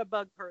 I'm not a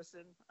bug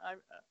person.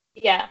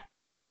 Yeah.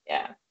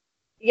 I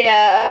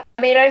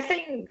mean, I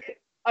think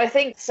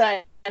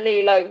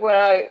certainly, like when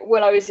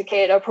I was a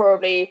kid, I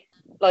probably,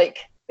 like,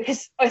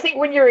 because I think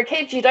when you're a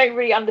kid you don't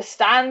really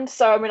understand.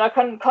 So I mean, I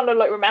can kind of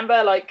like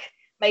remember like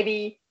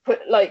maybe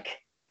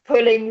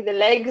pulling the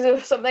legs or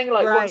something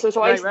like once or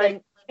twice,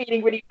 and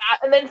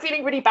then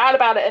feeling really bad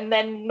about it, and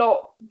then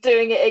not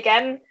doing it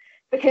again,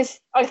 because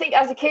I think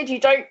as a kid you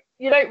don't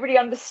really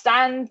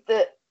understand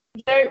that.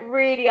 You don't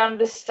really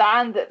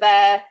understand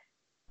that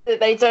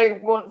they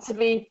don't want to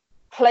be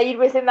played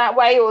with in that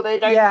way, or they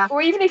don't,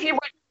 or even if you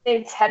weren't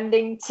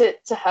intending to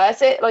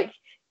hurt it, like,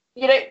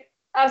 you know,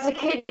 as a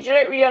kid you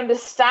don't really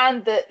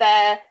understand that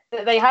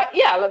they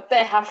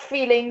have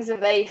feelings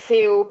and they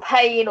feel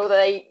pain, or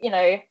they, you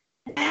know,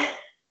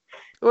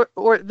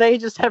 or they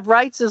just have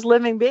rights as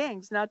living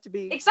beings, not to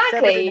be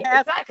severed in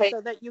half,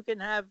 so that you can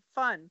have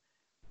fun.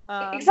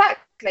 And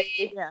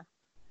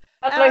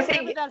I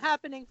remember that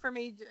happening for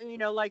me, you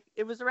know, like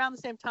it was around the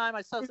same time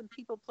I saw some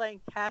people playing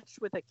catch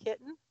with a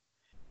kitten.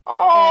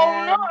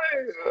 No.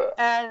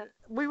 And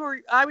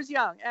I was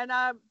young, and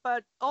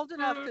but old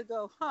enough to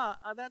go,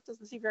 that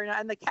doesn't seem very nice.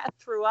 And the kitten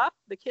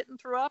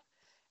threw up.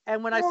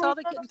 And when I saw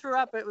the kitten throw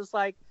up, it was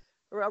like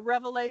a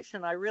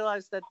revelation. I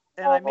realized that,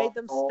 and I made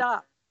them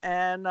stop.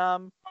 And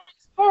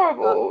it's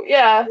horrible.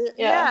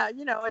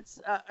 You know, it's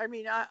I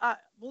mean, I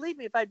believe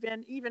me, if I'd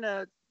been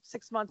even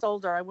 6 months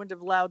older, I wouldn't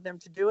have allowed them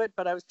to do it,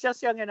 but I was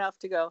just young enough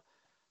to go,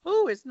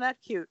 oh, isn't that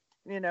cute,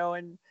 you know,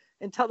 and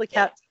until the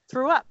cat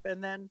threw up,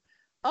 and then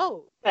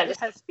it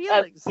has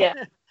feelings.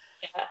 It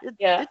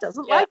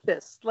doesn't like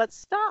this, let's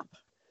stop.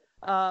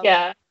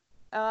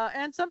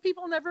 And some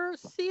people never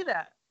see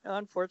that,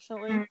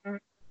 unfortunately.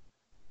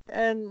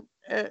 And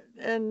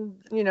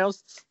you know,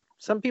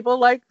 some people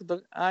like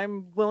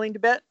I'm willing to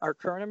bet our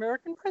current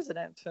American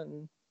president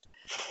and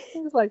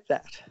things like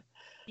that.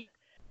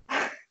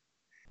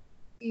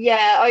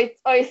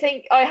 I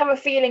think I have a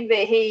feeling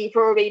that he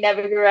probably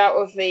never grew out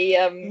of the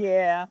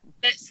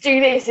let's do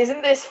this,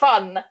 isn't this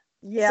fun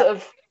sort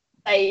of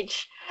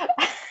stage.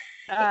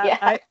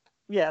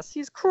 Yes,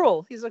 he's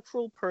cruel. He's a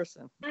cruel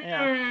person.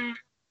 Anyway,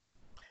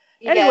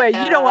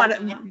 you don't want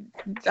to.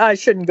 I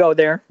shouldn't go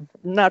there.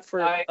 Not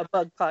for a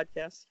bug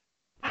podcast.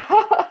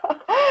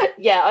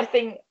 I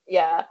think.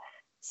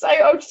 So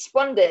I just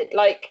wondered,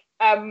 like,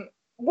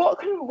 what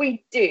can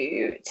we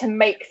do to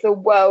make the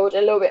world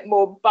a little bit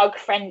more bug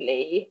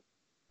friendly?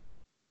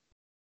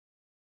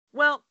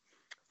 Well,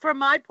 from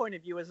my point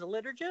of view as a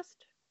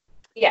liturgist,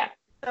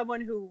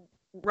 someone who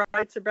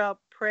writes about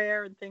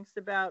prayer and thinks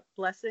about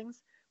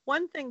blessings,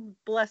 one thing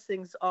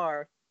blessings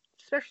are,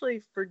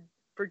 especially for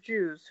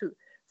Jews,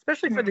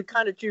 especially for the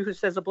kind of Jew who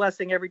says a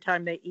blessing every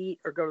time they eat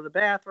or go to the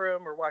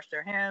bathroom or wash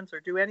their hands or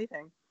do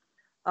anything.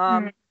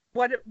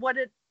 What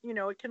it you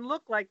know, it can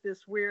look like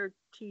this weird,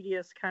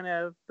 tedious, kind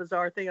of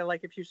bizarre thing.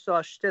 Like if you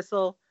saw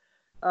Shtisel,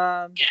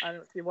 I don't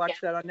know if you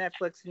watched that on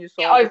Netflix and you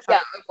saw. I've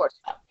watched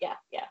that. Yeah.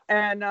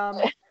 And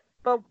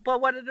but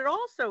what it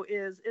also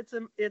is,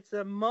 it's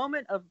a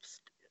moment of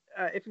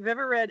if you've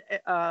ever read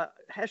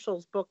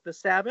Heschel's book, The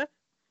Sabbath.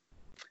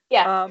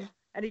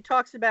 And he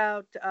talks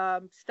about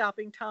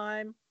stopping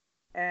time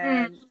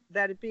and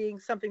that it being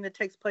something that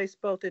takes place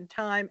both in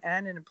time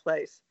and in a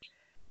place.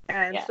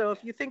 And so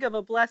if you think of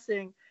a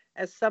blessing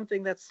as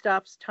something that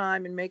stops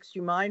time and makes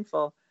you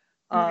mindful,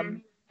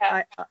 from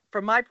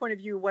my point of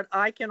view, what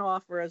I can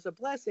offer as a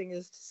blessing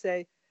is to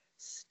say,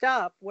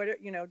 stop,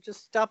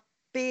 just stop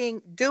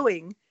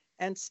doing,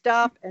 and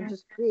stop and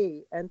just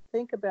be, and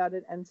think about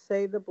it and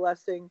say the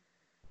blessing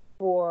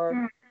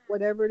for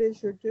whatever it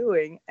is you're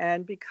doing,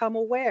 and become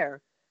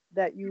aware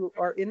that you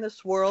are in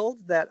this world,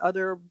 that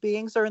other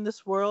beings are in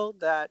this world,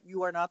 that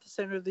you are not the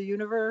center of the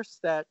universe,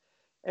 that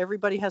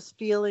everybody has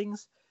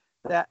feelings,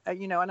 that,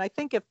 and I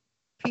think if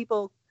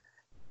people,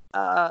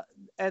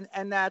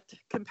 and that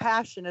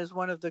compassion is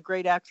one of the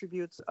great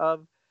attributes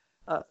of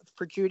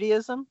for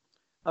Judaism.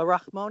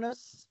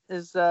 Rachmanos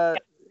is,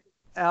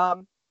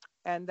 and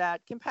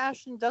that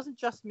compassion doesn't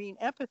just mean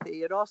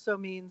empathy. It also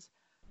means,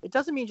 it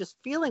doesn't mean just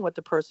feeling what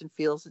the person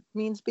feels. It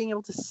means being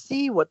able to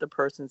see what the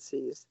person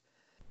sees.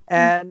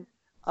 And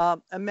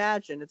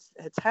imagine, it's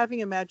having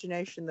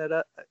imagination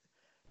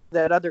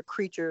that other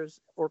creatures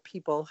or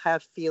people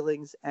have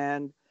feelings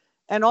and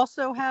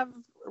also have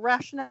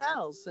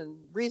rationales and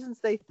reasons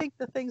they think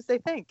the things they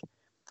think.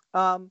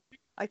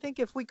 I think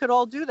if we could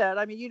all do that,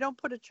 I mean, you don't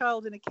put a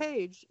child in a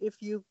cage if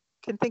you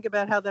can think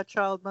about how that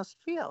child must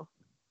feel.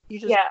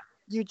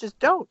 You just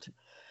don't.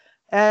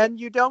 And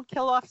you don't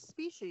kill off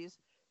species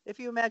if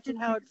you imagine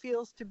how it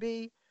feels to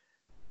be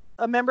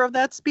a member of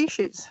that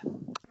species.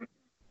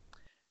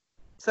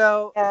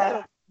 So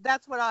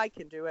that's what I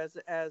can do as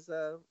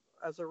a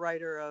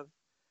writer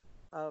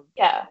of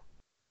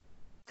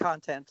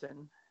content,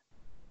 and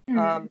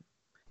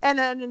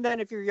then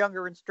if you're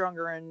younger and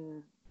stronger,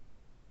 and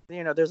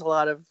there's a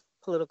lot of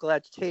political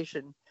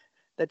agitation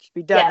that should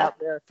be done out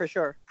there for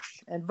sure,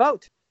 and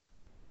vote.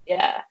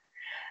 Yeah,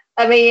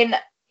 I mean,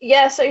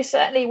 so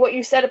certainly what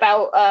you said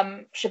about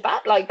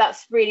Shabbat, like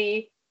that's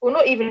really, well,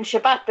 not even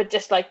Shabbat, but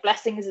just like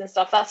blessings and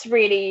stuff, that's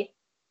really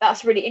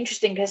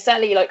interesting, because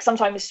certainly like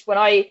sometimes when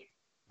I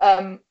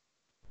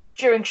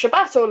during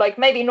Shabbat, or like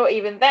maybe not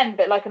even then,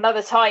 but like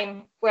another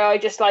time where I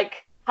just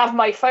like have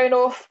my phone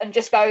off and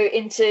just go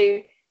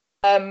into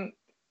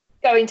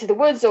the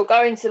woods or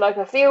go into like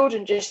a field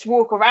and just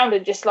walk around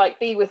and just like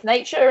be with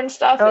nature and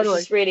stuff. Totally.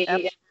 It's just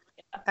really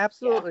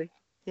absolutely.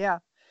 Yeah.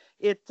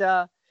 It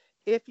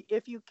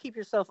if you keep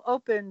yourself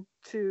open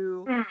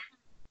to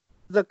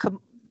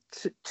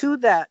to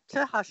that,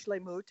 to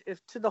hashlemut,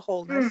 to the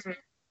wholeness,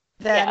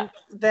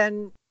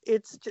 then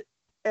it's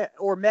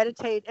or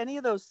meditate, any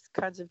of those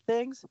kinds of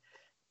things,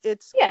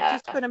 it's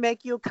just going to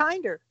make you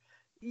kinder.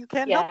 You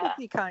can't help but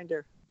be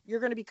kinder. You're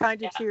going to be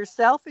kinder to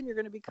yourself, and you're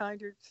going to be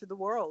kinder to the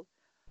world.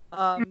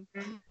 I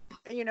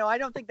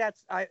don't think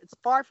it's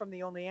far from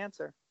the only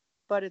answer,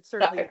 but it's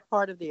certainly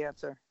part of the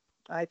answer,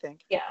 I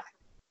think.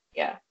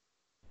 Yeah.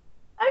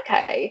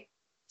 Okay.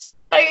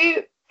 So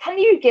can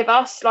you give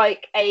us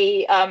like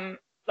a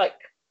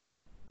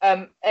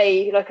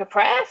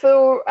prayer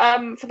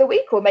for the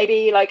week, or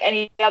maybe like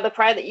any other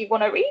prayer that you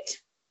want to read?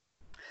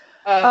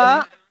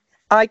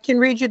 I can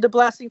read you the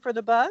blessing for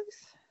the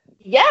bugs.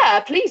 Yeah,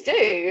 please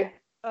do.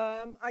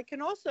 I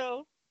can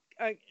also,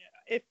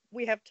 if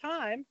we have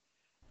time,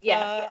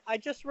 Yeah. I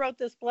just wrote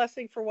this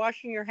blessing for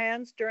washing your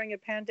hands during a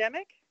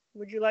pandemic.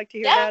 Would you like to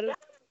hear that?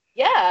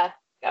 Yeah,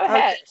 go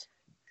ahead. Okay.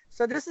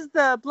 So this is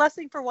the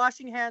blessing for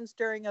washing hands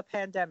during a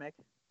pandemic.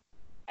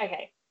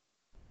 Okay.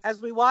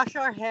 As we wash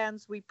our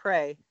hands, we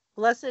pray.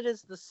 Blessed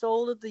is the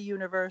soul of the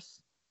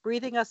universe,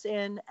 breathing us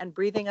in and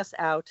breathing us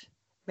out.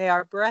 May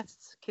our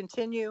breaths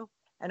continue,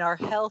 and our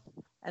health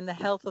and the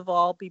health of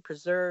all be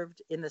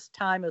preserved in this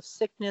time of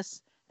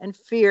sickness and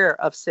fear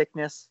of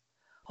sickness.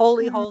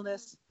 Holy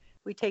wholeness,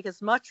 we take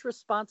as much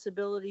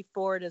responsibility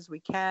for it as we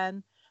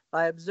can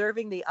by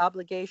observing the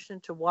obligation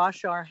to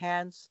wash our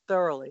hands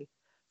thoroughly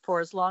for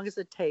as long as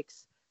it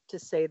takes to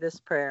say this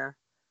prayer.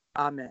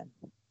 Amen.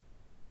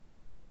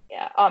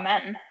 Yeah,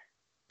 amen.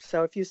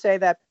 So if you say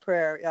that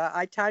prayer,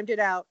 I timed it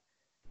out.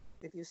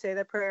 If you say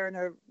that prayer in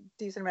a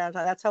decent amount of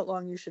time, that's how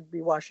long you should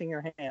be washing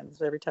your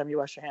hands, every time you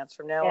wash your hands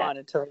from now on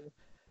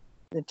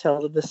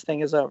until this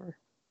thing is over.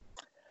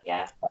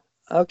 Yeah.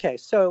 Okay,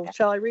 so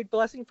shall I read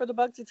Blessing for the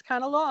Bugs? It's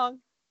kind of long,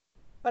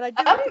 but I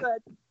do it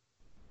good.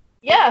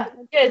 Yeah,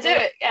 do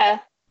it. Yeah.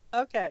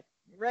 Okay,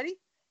 ready?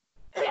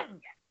 Yeah.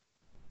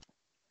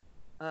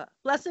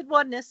 Blessed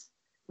oneness,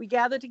 we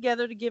gather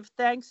together to give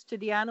thanks to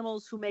the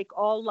animals who make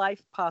all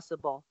life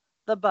possible.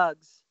 The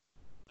bugs,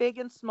 big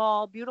and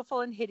small,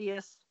 beautiful and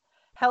hideous,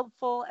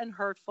 helpful and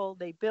hurtful.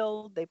 They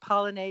build, they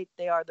pollinate,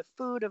 they are the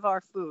food of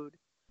our food.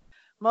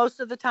 Most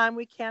of the time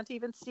we can't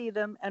even see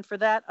them, and for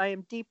that I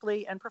am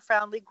deeply and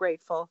profoundly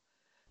grateful.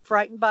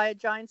 Frightened by a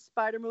giant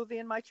spider movie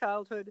in my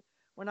childhood,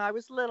 when I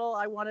was little,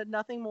 I wanted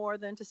nothing more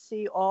than to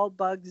see all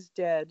bugs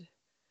dead.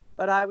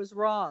 But I was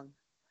wrong.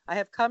 I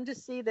have come to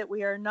see that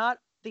we are not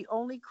the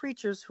only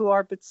creatures who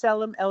are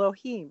B'Tselem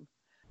Elohim.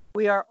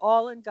 We are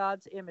all in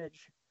God's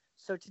image.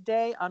 So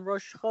today, on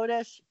Rosh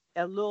Chodesh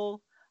Elul,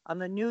 on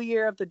the new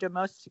year of the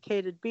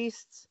domesticated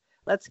beasts,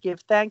 let's give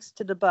thanks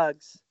to the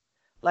bugs.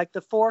 Like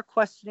the 4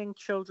 questioning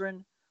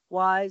children,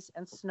 wise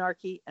and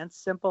snarky and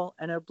simple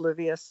and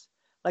oblivious.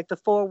 Like the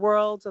 4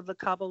 worlds of the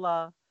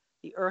Kabbalah,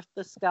 the earth,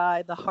 the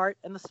sky, the heart,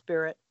 and the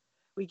spirit,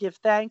 we give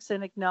thanks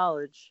and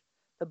acknowledge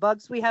the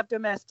bugs we have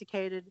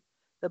domesticated,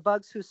 the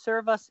bugs who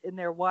serve us in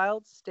their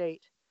wild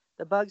state,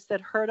 the bugs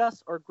that hurt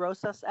us or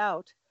gross us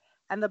out,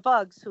 and the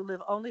bugs who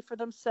live only for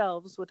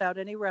themselves without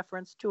any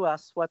reference to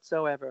us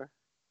whatsoever.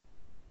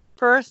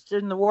 First,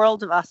 in the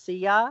world of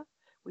Asiyah,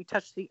 we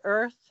touch the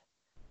earth,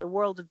 the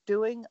world of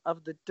doing,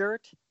 of the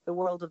dirt, the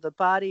world of the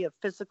body, of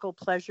physical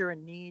pleasure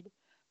and need,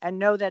 and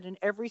know that in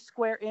every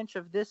square inch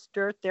of this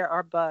dirt there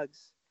are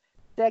bugs,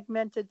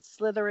 segmented,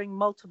 slithering,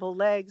 multiple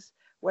legs.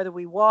 Whether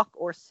we walk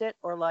or sit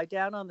or lie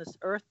down on this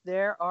earth,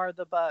 there are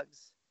the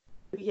bugs.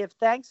 We give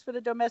thanks for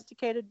the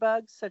domesticated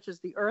bugs, such as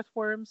the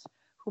earthworms,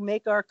 who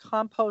make our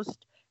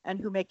compost and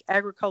who make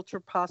agriculture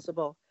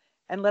possible.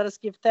 And let us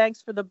give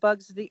thanks for the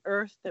bugs of the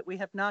earth that we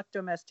have not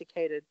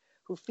domesticated,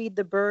 who feed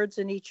the birds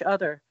and each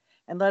other.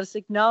 And let us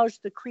acknowledge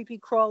the creepy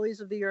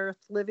crawlies of the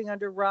earth living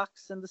under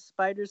rocks and the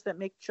spiders that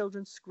make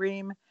children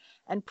scream,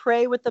 and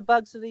pray with the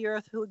bugs of the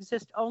earth who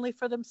exist only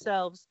for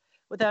themselves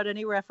without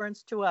any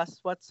reference to us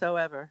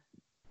whatsoever.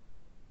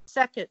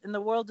 Second, in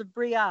the world of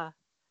Bria,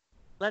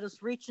 let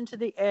us reach into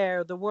the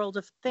air, the world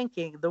of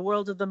thinking, the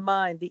world of the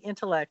mind, the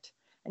intellect,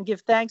 and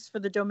give thanks for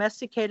the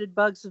domesticated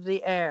bugs of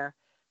the air,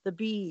 the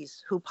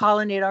bees who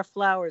pollinate our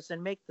flowers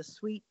and make the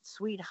sweet,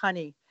 sweet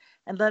honey.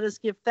 And let us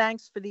give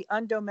thanks for the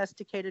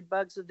undomesticated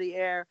bugs of the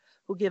air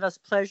who give us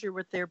pleasure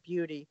with their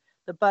beauty,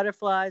 the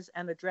butterflies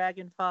and the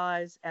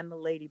dragonflies and the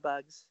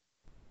ladybugs.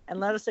 And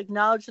let us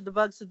acknowledge the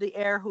bugs of the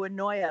air who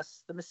annoy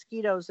us, the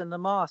mosquitoes and the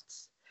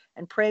moths,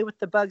 and pray with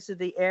the bugs of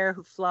the air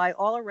who fly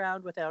all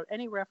around without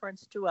any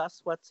reference to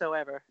us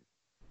whatsoever.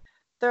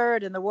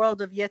 Third, in the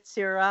world of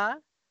Yetzirah,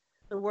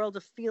 the world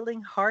of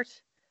feeling,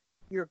 heart,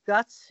 your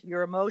guts,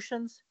 your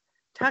emotions,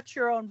 touch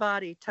your own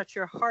body, touch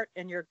your heart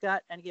and your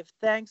gut, and give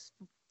thanks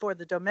for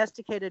the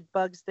domesticated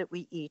bugs that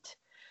we eat,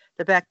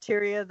 the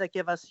bacteria that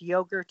give us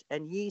yogurt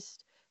and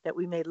yeast, that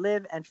we may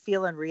live and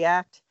feel and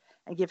react,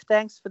 and give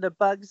thanks for the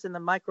bugs and the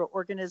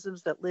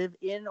microorganisms that live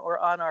in or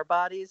on our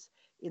bodies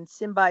in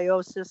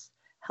symbiosis,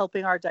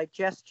 helping our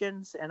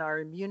digestions and our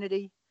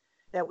immunity,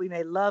 that we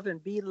may love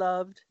and be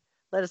loved.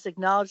 Let us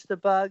acknowledge the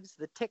bugs,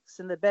 the ticks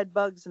and the bed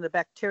bugs and the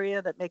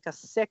bacteria that make us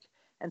sick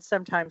and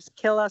sometimes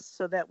kill us,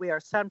 so that we are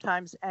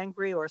sometimes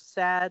angry or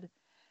sad.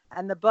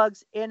 And the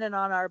bugs in and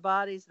on our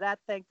bodies, that,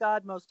 thank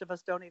God, most of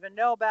us don't even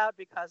know about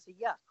because of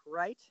yuck,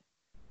 right?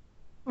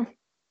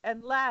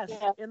 And last,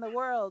 in the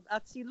world,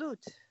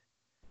 Atzilut.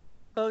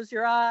 Close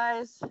your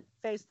eyes,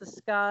 face the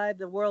sky,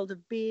 the world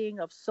of being,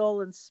 of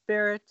soul and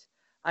spirit.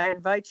 I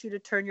invite you to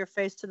turn your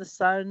face to the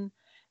sun.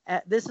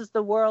 This is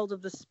the world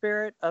of the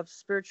spirit, of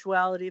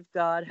spirituality of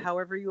God,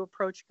 however you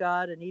approach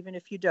God, and even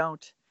if you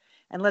don't.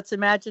 And let's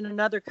imagine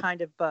another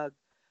kind of bug.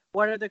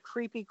 What are the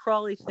creepy,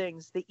 crawly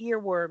things, the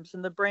earworms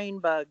and the brain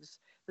bugs,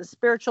 the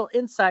spiritual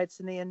insights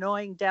and the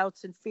annoying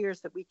doubts and fears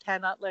that we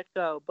cannot let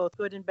go, both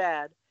good and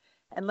bad?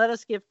 And let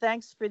us give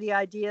thanks for the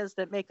ideas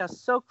that make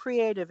us so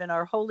creative in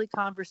our holy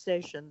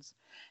conversations,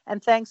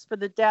 and thanks for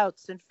the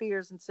doubts and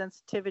fears and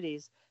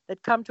sensitivities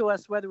that come to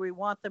us whether we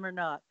want them or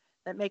not,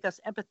 that make us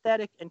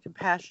empathetic and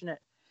compassionate.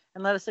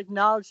 And let us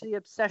acknowledge the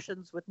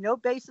obsessions with no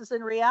basis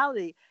in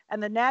reality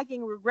and the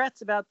nagging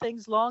regrets about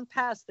things long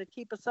past that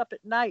keep us up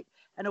at night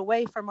and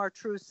away from our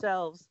true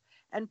selves,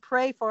 and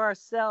pray for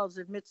ourselves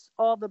amidst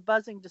all the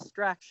buzzing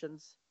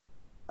distractions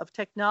of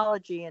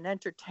technology and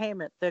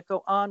entertainment that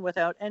go on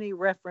without any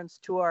reference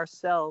to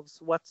ourselves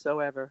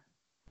whatsoever.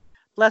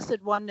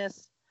 Blessed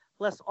oneness,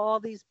 bless all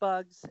these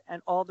bugs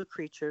and all the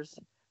creatures,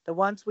 the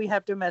ones we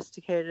have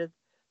domesticated,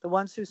 the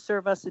ones who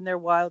serve us in their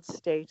wild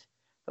state,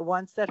 the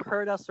ones that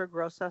hurt us or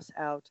gross us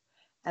out,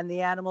 and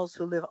the animals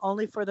who live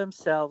only for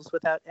themselves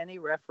without any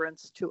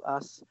reference to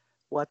us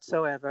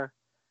whatsoever.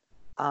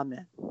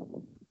 Amen.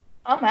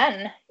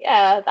 Amen.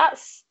 Yeah,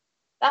 that's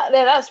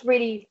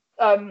really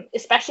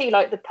especially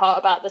like the part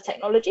about the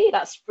technology.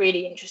 That's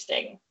really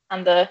interesting,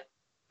 and the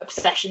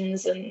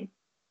obsessions and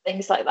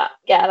things like that.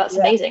 Yeah, that's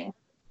amazing.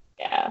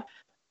 Yeah.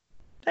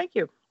 Thank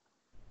you.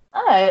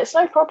 Oh, it's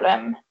no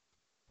problem.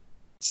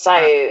 So,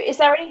 is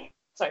there any?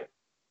 Sorry.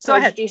 Go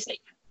ahead. Did you say?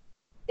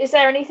 Is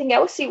there anything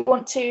else you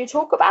want to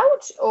talk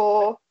about,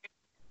 or?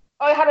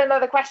 I had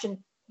another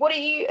question. What are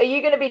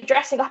you going to be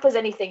dressing up as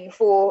anything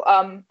for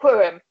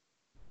Purim?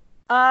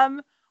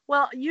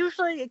 Well,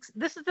 usually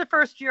this is the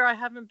first year I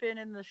haven't been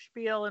in the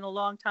spiel in a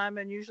long time,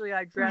 and usually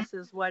I dress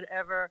as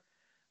whatever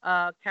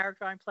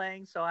character I'm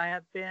playing. So I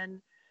have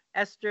been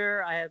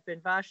Esther, I have been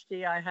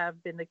Vashti, I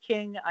have been the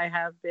king, I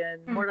have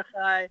been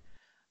Mordecai.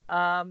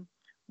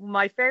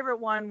 My favorite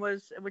one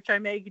was, which I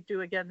may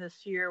do again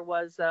this year,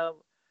 was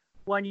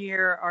one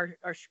year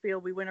our spiel,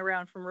 we went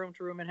around from room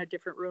to room and had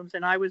different rooms,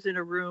 and I was in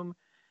a room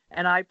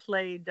and I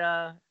played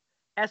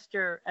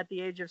Esther at the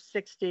age of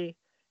 60,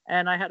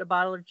 and I had a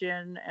bottle of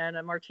gin and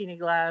a martini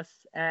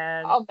glass,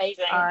 and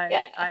amazing.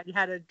 I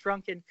had a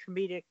drunken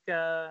comedic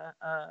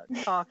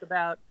talk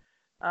about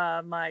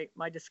my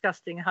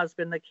disgusting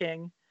husband, the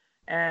king,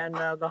 and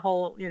the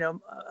whole,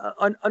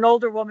 an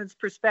older woman's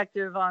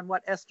perspective on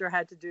what Esther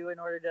had to do in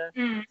order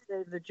to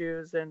save the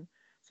Jews. And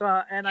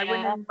so, and I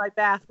went in my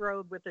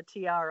bathrobe with a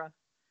tiara.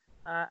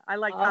 I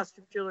like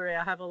costume jewelry.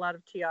 I have a lot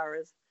of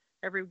tiaras.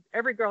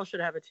 Every girl should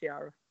have a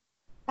tiara.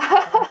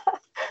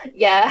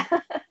 Yeah.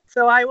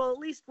 So I will at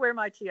least wear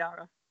my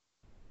tiara.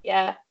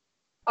 Yeah.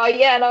 Oh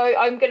yeah, no,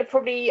 I'm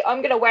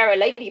gonna wear a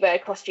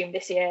ladybird costume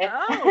this year.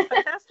 Oh,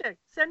 fantastic!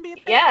 Send me a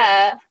picture.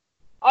 Yeah,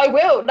 I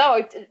will.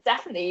 No,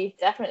 definitely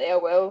I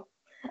will.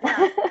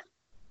 Yeah.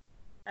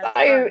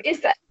 So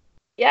is that?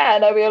 Yeah,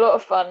 that'll be a lot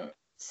of fun.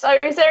 So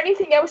is there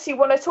anything else you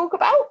want to talk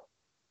about?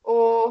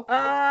 Or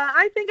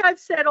I think I've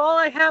said all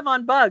I have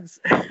on bugs.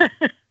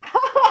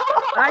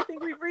 I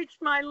think we've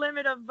reached my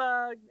limit of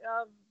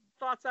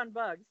thoughts on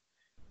bugs.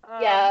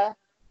 Yeah.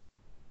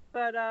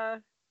 But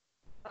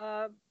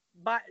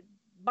buy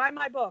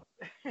my book.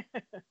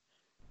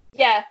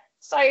 Yeah.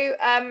 So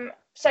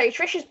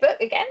Trisha's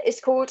book again is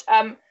called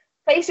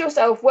Place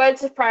Yourself: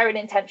 Words of Prayer and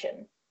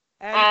Intention.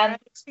 And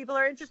if people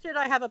are interested,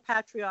 I have a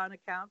Patreon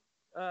account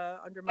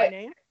under my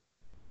name.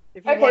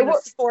 If you Okay,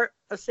 want to support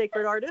a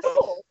sacred artist.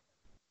 Cool.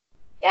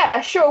 Yeah,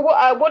 sure.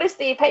 What is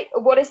the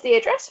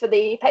address for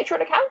the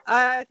Patreon account?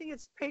 I think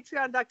it's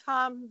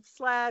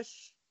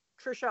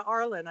patreon.com/Trisha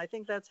Arlen. I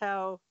think that's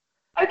how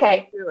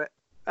Okay. you do it.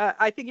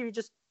 I think if you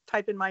just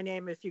type in my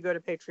name, if you go to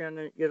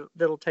Patreon,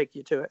 it'll take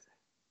you to it.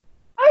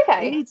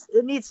 Okay.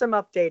 It needs some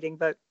updating,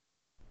 but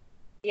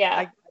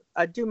Yeah.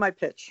 I do my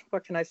pitch.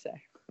 What can I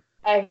say?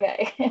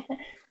 Okay.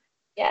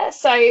 Yeah.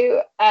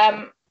 So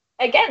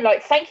again,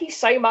 like, thank you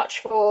so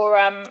much for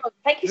coming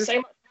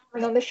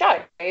on the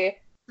show.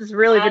 This has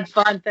really been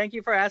fun. Thank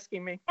you for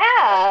asking me.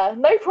 Yeah,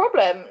 no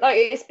problem. Like,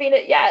 it's been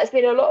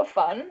a lot of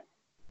fun.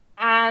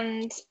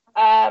 And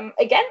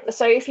again,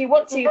 so if you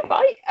want to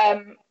buy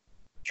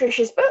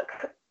Trisha's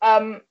book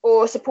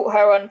or support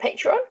her on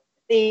Patreon,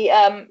 the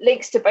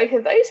links to both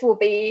of those will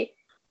be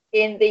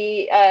in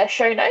the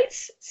show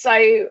notes.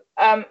 So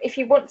if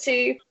you want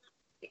to,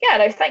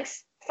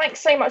 thanks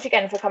so much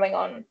again for coming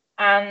on.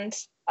 And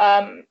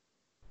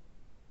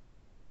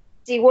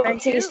do you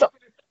want to stop?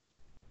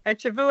 And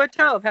Shavua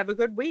Tov, have a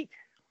good week.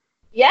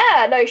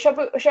 Yeah, no,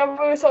 Shavua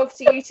Tov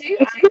to you too.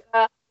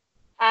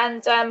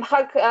 And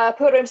hug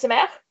Purim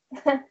Sameach.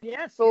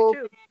 Yes, you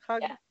too.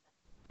 Hug.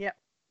 Yeah.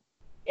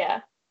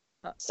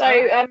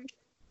 So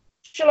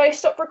shall I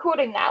stop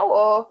recording now,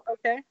 or?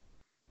 Okay.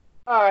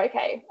 Oh,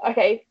 okay.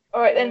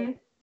 All right then.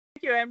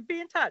 Thank you, and be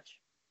in touch.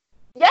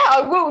 Yeah,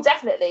 I will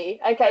definitely.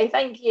 Okay,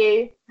 thank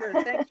you.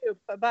 Good, thank you.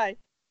 Bye-bye.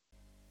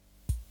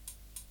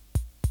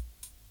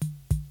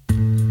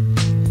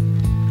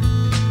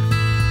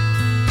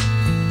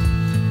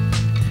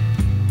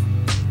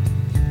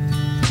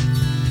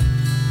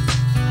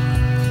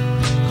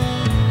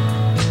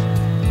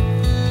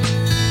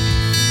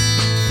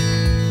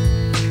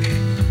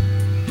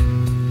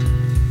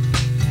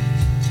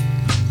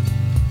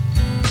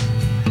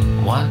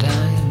 What I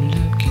am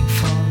looking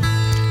for,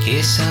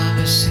 yes, I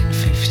was in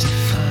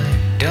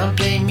 55. Don't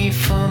blame me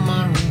for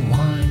my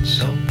rewind,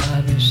 so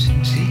I was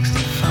in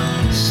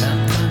 65.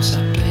 Sometimes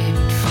I play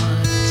with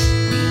fines,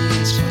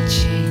 millions for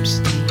James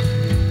Dean.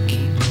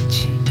 Give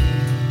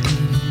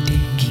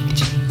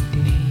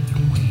me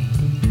away.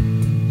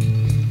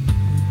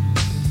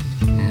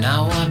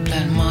 Now I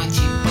plant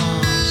mighty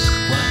bars,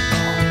 quite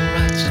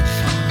alright so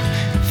far.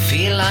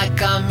 Feel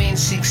like I'm in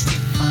 65.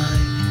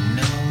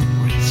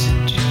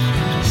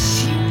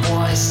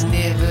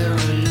 Never